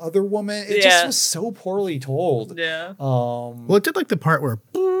that other woman. It just Yeah. was so poorly told. Yeah. Well, it did like the part where...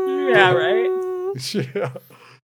 Yeah, right. Yeah.